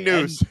told me. Breaking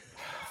news. And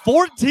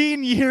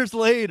 14 years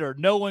later,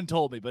 no one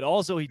told me. But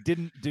also, he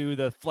didn't do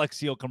the Flex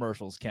Seal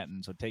commercials,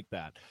 Kenton. So take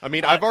that. I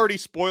mean, I've already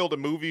spoiled a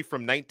movie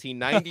from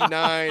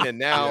 1999, and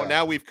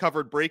now we've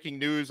covered breaking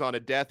news on a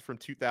death from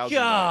 2009.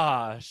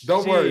 Gosh.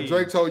 Don't worry.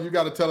 Drake told you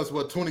got to tell us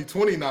what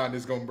 2029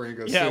 is going to bring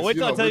us. Yeah, wait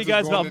till I tell you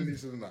guys about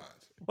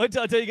Wait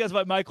till I tell you guys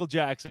about Michael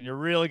Jackson. You're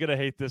really going to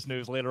hate this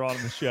news later on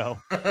in the show.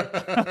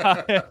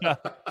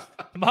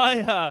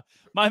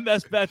 My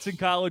best bets in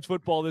college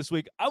football this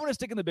week, I'm going to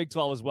stick in the Big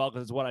 12 as well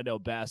because it's what I know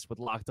best with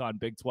Locked On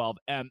Big 12.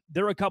 And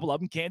there are a couple of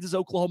them. Kansas,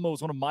 Oklahoma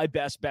was one of my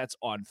best bets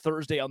on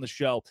Thursday on the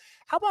show.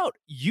 How about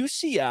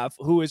UCF,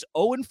 who is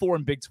 0-4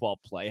 in Big 12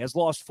 play, has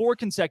lost 4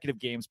 consecutive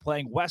games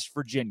playing West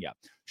Virginia.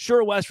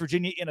 Sure, West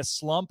Virginia in a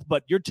slump,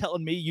 but you're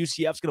telling me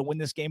UCF's going to win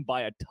this game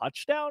by a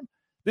touchdown?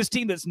 This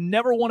team that's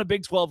never won a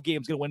Big 12 game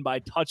is going to win by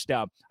a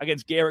touchdown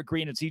against Garrett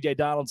Green and C.J.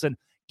 Donaldson.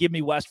 Give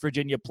me West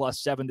Virginia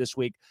 +7 this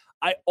week.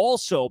 I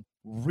also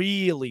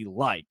really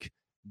like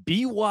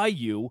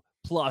BYU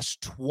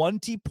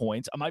 +20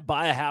 points. I might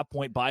buy a half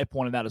point, buy a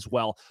point on that as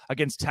well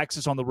against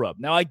Texas on the road.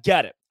 Now, I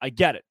get it.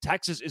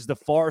 Texas is the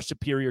far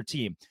superior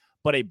team,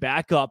 but a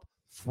backup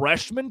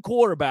freshman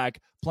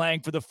quarterback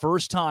playing for the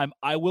first time,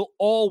 I will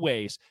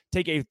always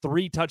take a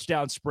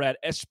 3-touchdown spread,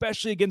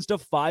 especially against a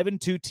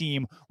 5-2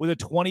 team with a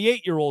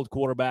 28-year-old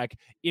quarterback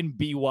in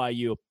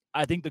BYU.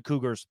 I think the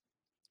Cougars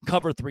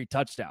cover 3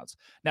 touchdowns.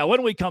 Now,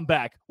 when we come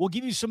back, we'll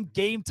give you some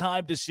game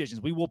time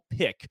decisions. We will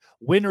pick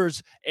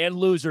winners and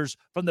losers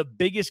from the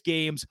biggest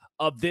games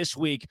of this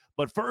week.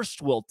 But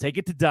first, we'll take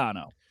it to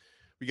Dono.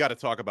 We got to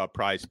talk about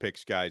Prize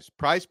Picks, guys.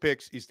 Prize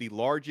Picks is the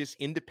largest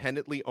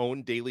independently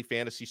owned daily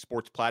fantasy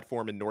sports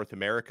platform in North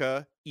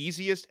America.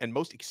 Easiest and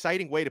most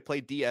exciting way to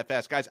play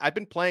DFS. Guys, I've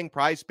been playing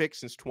Prize Picks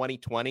since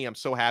 2020. I'm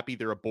so happy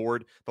they're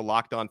aboard the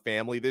Locked On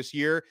family this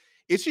year.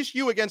 It's just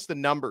you against the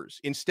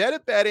numbers. Instead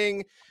of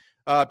battling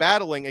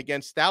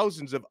against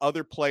thousands of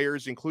other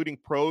players, including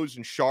pros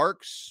and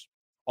sharks,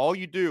 all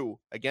you do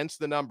against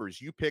the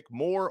numbers, you pick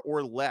more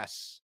or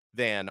less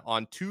than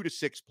on 2 to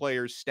 6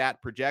 players'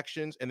 stat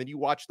projections, and then you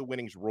watch the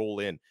winnings roll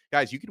in.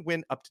 Guys, you can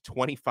win up to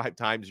 25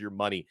 times your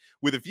money.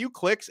 With a few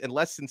clicks and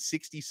less than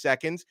 60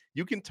 seconds,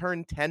 you can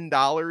turn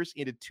 $10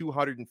 into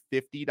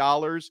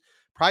 $250.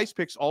 Prize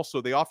Picks also,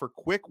 they offer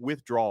quick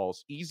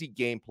withdrawals, easy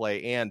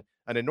gameplay, and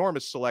an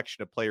enormous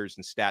selection of players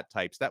and stat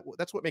types.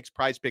 That's what makes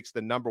Prize Picks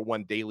the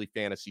 #1 daily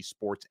fantasy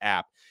sports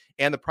app.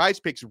 And the Prize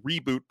Picks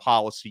reboot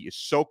policy is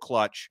so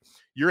clutch.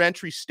 Your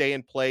entries stay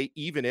in play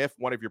even if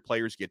one of your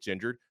players gets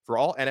injured. For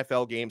all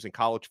NFL games and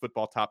college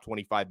football top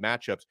 25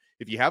 matchups,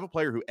 if you have a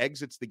player who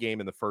exits the game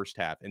in the first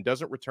half and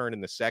doesn't return in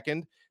the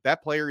second,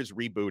 that player is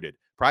rebooted.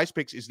 Prize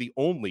Picks is the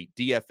only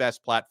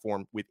DFS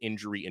platform with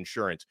injury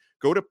insurance.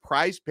 Go to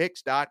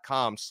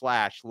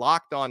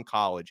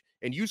prizepicks.com/lockedoncollege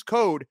and use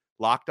code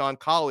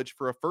LockedOnCollege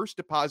for a first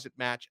deposit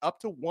match up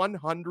to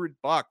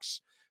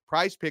 $100.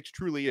 Prize Picks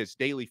truly is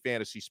daily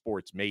fantasy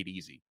sports made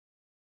easy.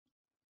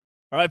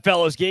 All right,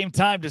 fellas, game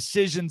time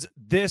decisions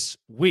this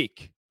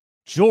week.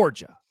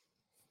 Georgia,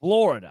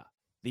 Florida,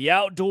 the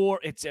outdoor.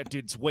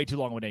 It's way too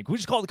long of a name. Can we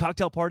just call it the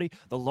cocktail party?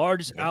 The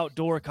largest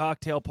outdoor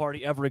cocktail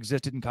party ever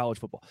existed in college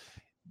football.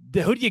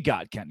 Who do you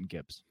got, Kenton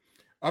Gibbs?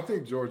 I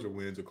think Georgia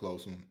wins a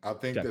close one. I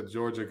think that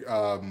Georgia,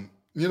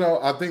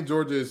 I think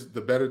Georgia is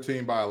the better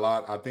team by a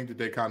lot. I think that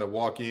they kind of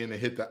walk in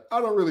and hit the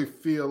I don't really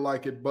feel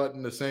like it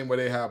button the same way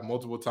they have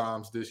multiple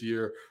times this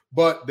year,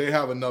 but they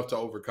have enough to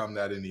overcome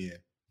that in the end.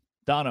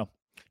 Dono.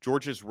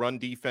 Georgia's run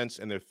defense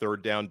and their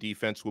third down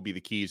defense will be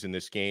the keys in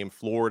this game.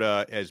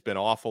 Florida has been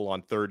awful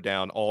on third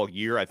down all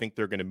year. I think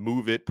they're going to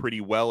move it pretty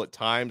well at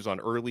times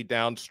on early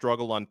downs,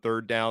 struggle on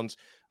third downs.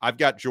 I've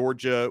got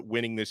Georgia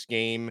winning this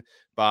game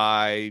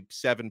by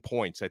 7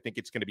 points. I think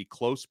it's going to be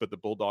close, but the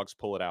Bulldogs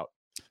pull it out.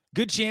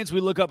 Good chance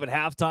we look up at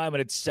halftime and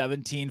it's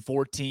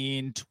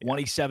 17-14,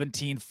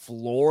 2017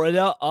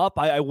 Florida up.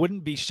 I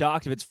wouldn't be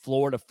shocked if it's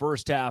Florida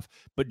first half,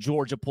 but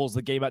Georgia pulls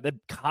the game out. That'd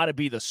kind of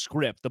be the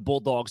script the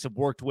Bulldogs have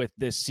worked with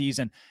this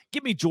season.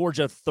 Give me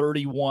Georgia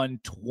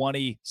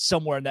 31-20,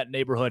 somewhere in that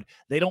neighborhood.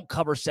 They don't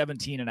cover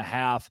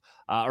 17.5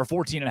 or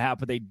 14.5,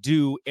 but they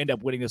do end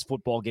up winning this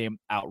football game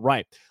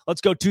outright.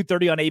 Let's go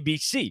 2:30 on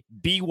ABC.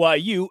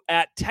 BYU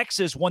at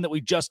Texas, one that we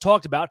just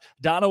talked about.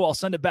 Dono, I'll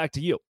send it back to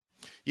you.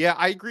 Yeah,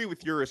 I agree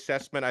with your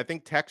assessment. I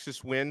think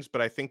Texas wins,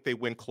 but I think they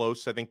win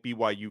close. I think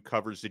BYU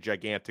covers the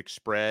gigantic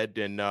spread,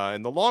 and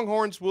the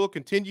Longhorns will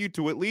continue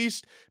to at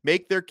least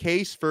make their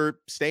case for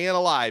staying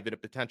alive in a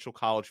potential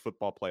college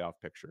football playoff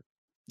picture.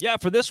 Yeah,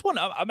 for this one,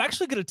 I'm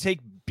actually going to take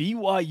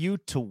BYU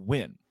to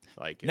win.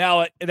 Like it.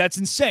 Now, that's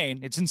insane.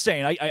 It's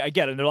insane. I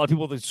get it. There are a lot of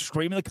people that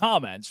scream in the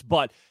comments,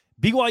 but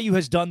BYU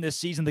has done this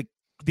season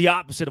the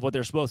opposite of what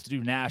they're supposed to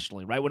do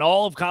nationally, right? When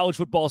all of college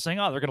football is saying,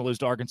 oh, they're going to lose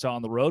to Arkansas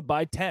on the road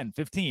by 10,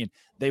 15,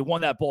 they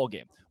won that ball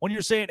game. When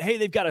you're saying, hey,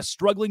 they've got a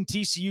struggling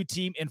TCU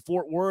team in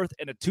Fort Worth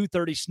and a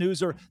 2:30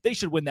 snoozer, they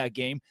should win that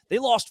game. They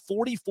lost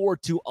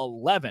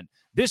 44-11.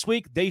 This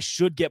week, they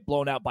should get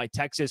blown out by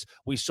Texas.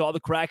 We saw the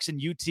cracks in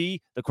UT,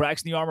 the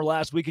cracks in the armor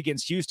last week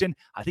against Houston.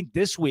 I think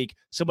this week,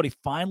 somebody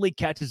finally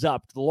catches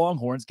up to the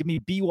Longhorns. Give me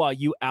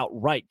BYU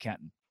outright,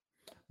 Kenton.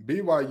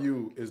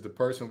 BYU is the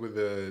person with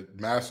a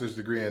master's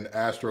degree in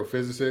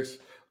astrophysics,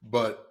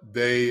 but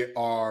they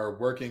are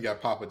working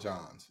at Papa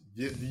John's.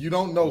 You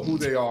don't know who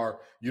they are.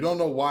 You don't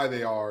know why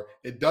they are.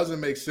 It doesn't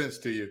make sense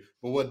to you.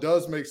 But what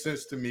does make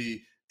sense to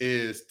me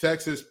is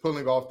Texas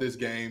pulling off this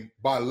game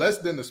by less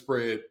than the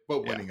spread,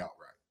 but winning outright.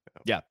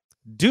 Yeah.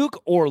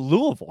 Duke or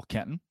Louisville,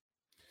 Kenton?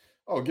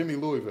 Oh, give me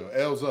Louisville.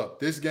 L's up.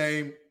 This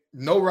game,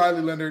 no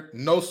Riley Leonard,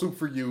 no soup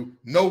for you,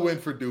 no win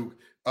for Duke.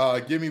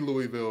 Give me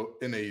Louisville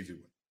in the easy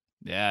win.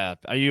 Yeah.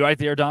 Are you right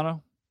there,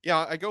 Dono?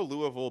 Yeah, I go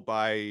Louisville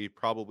by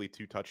probably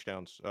 2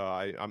 touchdowns.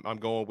 I'm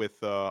going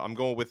with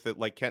it,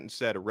 like Kenton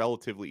said, a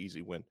relatively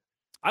easy win.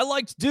 I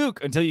liked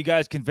Duke until you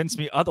guys convinced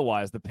me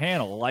otherwise. The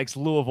panel likes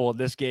Louisville in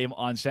this game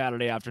on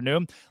Saturday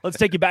afternoon. Let's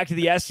take you back to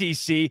the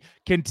SEC.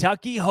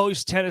 Kentucky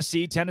hosts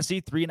Tennessee.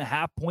 Tennessee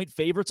 3.5-point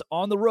favorites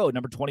on the road.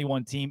 Number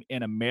 21 team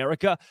in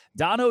America.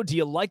 Dono, do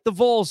you like the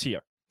Vols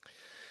here?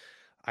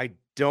 I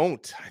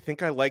don't. I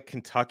think I like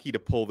Kentucky to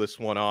pull this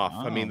one off.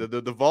 Oh. I mean,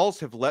 the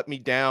Vols have let me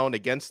down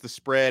against the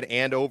spread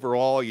and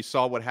overall. You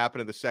saw what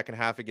happened in the second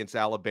half against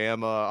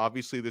Alabama.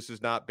 Obviously, this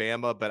is not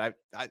Bama, but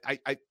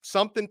I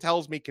something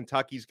tells me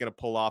Kentucky's going to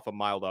pull off a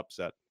mild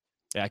upset.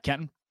 Yeah,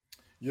 Kenton?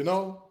 You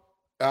know,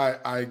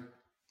 I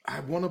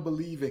want to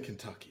believe in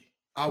Kentucky.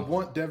 I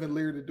want Devin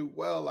Leary to do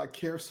well. I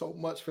care so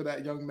much for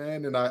that young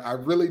man, and I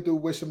really do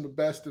wish him the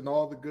best in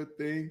all the good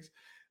things.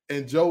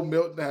 And Joe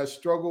Milton has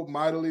struggled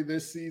mightily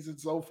this season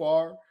so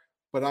far,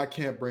 but I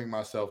can't bring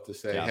myself to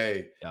say,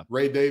 hey,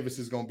 Ray Davis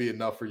is going to be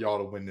enough for y'all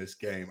to win this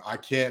game. I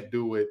can't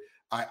do it.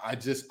 I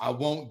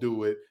won't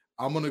do it.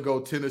 I'm going to go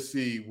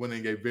Tennessee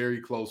winning a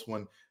very close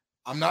one.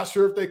 I'm not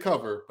sure if they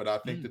cover, but I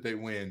think that they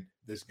win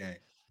this game.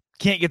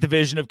 Can't get the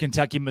vision of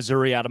Kentucky,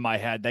 Missouri out of my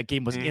head. That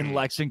game was in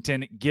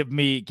Lexington. Give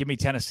me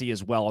Tennessee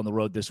as well on the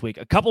road this week.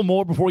 A couple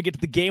more before we get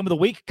to the game of the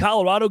week.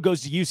 Colorado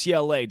goes to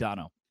UCLA,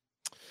 Dono.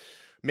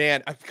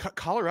 Man,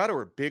 Colorado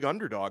are big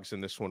underdogs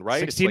in this one,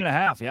 right?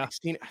 16.5, yeah.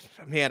 16.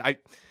 Man,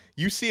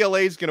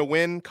 UCLA is going to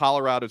win.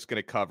 Colorado's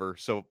going to cover.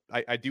 So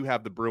I do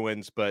have the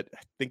Bruins, but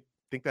I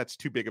think that's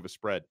too big of a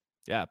spread.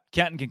 Yeah.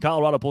 Kenton, can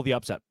Colorado pull the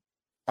upset?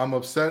 I'm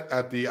upset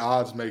at the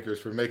odds makers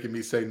for making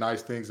me say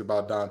nice things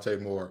about Dante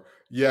Moore.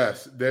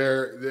 Yes,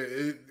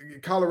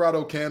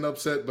 Colorado can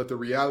upset, but the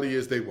reality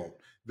is they won't.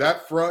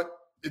 That front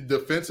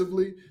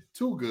defensively,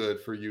 too good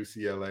for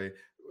UCLA.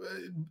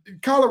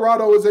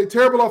 Colorado is a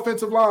terrible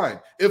offensive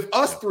line. If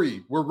us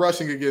three were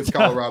rushing against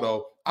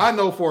Colorado, I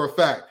know for a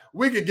fact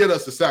we could get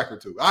us a sack or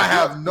two. I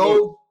have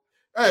no.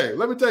 Hey,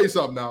 let me tell you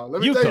something now.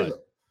 Let me tell you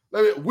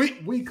something.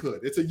 We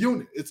could. It's a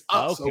unit. It's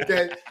us.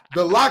 Okay.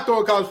 The Locked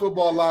On College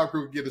Football Live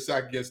crew could get a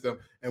sack against them.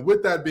 And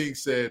with that being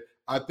said,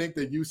 I think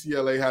that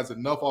UCLA has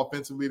enough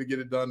offensively to get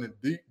it done.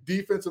 And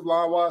defensive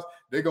line wise,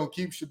 they're gonna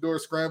keep Shedeur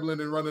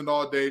scrambling and running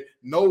all day.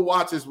 No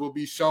watches will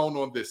be shown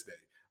on this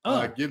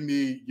day. Give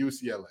me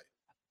UCLA.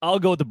 I'll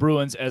go with the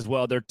Bruins as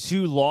well. Their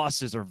 2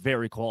 losses are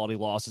very quality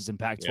losses in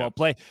Pac-12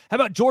 play. How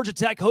about Georgia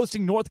Tech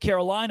hosting North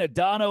Carolina?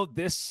 Dono,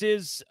 this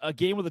is a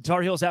game where the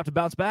Tar Heels have to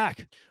bounce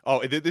back.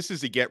 Oh, this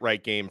is a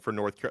get-right game for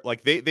North Carolina.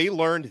 Like, they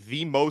learned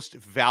the most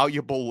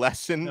valuable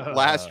lesson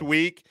last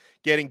week,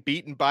 getting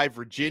beaten by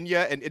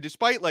Virginia. And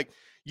despite, like,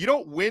 you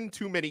don't win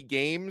too many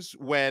games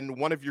when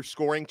one of your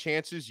scoring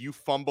chances, you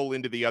fumble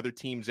into the other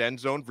team's end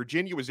zone.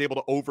 Virginia was able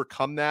to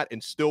overcome that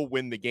and still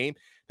win the game.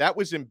 That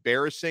was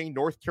embarrassing.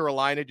 North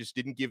Carolina just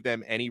didn't give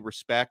them any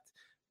respect.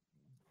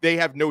 They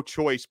have no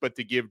choice but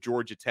to give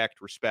Georgia Tech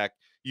respect.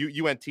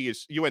 UNC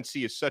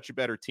is such a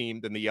better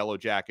team than the Yellow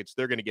Jackets.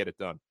 They're going to get it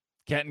done.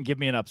 Kenton, give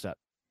me an upset.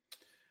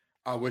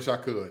 I wish I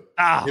could.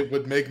 It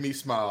would make me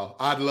smile.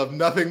 I'd love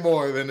nothing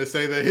more than to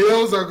say the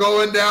Heels are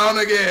going down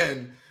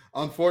again.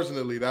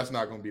 Unfortunately, that's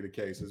not going to be the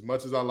case. As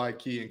much as I like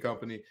Key and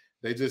company,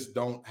 they just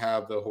don't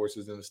have the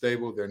horses in the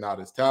stable. They're not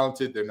as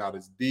talented. They're not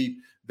as deep.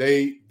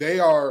 They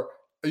are,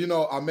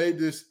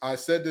 I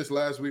said this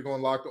last week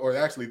on Locked, or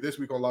actually this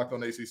week on Locked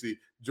on ACC.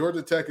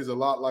 Georgia Tech is a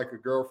lot like a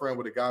girlfriend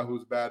with a guy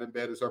who's bad in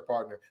bed as her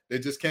partner. They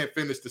just can't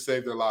finish to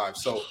save their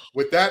lives. So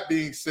with that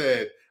being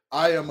said,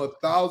 I am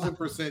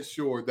 1,000%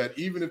 sure that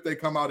even if they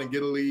come out and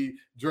get a lead,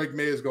 Drake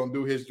May is going to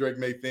do his Drake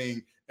May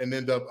thing and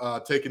end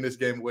up taking this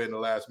game away in the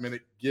last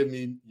minute. Give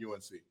me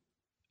UNC.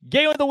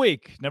 Game of the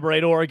week, number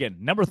 8, Oregon.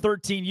 Number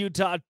 13,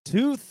 Utah,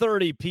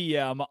 2:30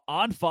 p.m.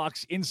 on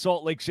Fox in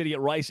Salt Lake City at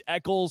Rice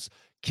Eccles.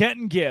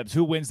 Kenton Gibbs,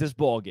 who wins this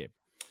ball game?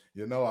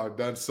 You know, I've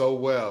done so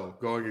well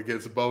going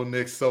against Bo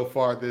Nix so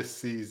far this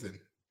season.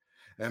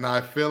 And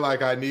I feel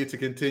like I need to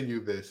continue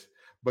this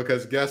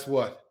because guess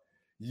what?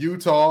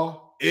 Utah,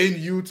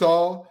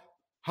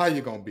 how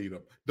you going to beat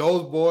them?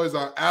 Those boys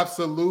are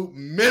absolute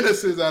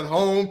menaces at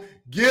home.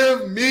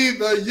 Give me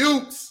the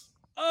Utes.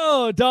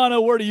 Oh, Donna,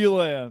 where do you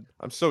land?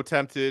 I'm so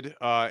tempted.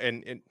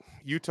 And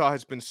Utah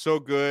has been so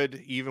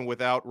good even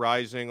without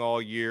Rising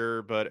all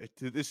year. But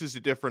this is a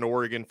different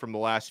Oregon from the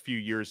last few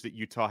years that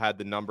Utah had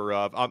the number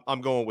of.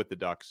 I'm going with the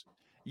Ducks.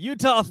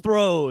 Utah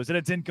throws, and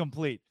it's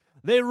incomplete.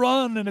 They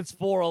run, and it's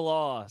for a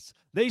loss.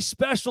 They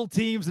special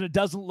teams, and it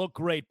doesn't look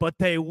great, but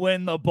they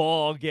win the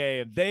ball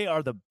game.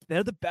 They're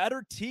the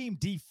better team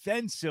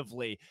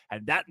defensively,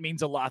 and that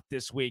means a lot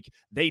this week.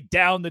 They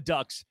down the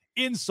Ducks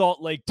in Salt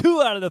Lake.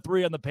 2 out of the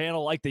 3 on the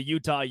panel like the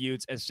Utah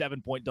Utes as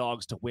 7-point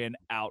dogs to win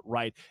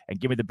outright. And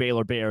give me the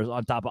Baylor Bears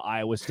on top of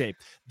Iowa State.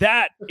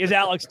 That is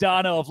Alex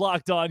Dono of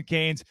Locked On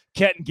Canes,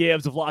 Kenton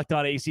Gibbs of Locked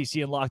On ACC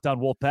and Locked On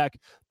Wolfpack,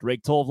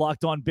 Drake Toll of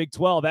Locked On Big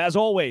 12. As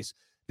always,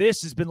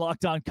 this has been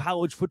Locked On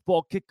College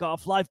Football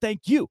Kickoff Live.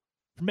 Thank you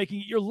for making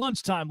it your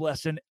lunchtime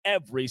lesson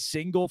every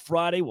single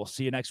Friday. We'll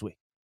see you next week.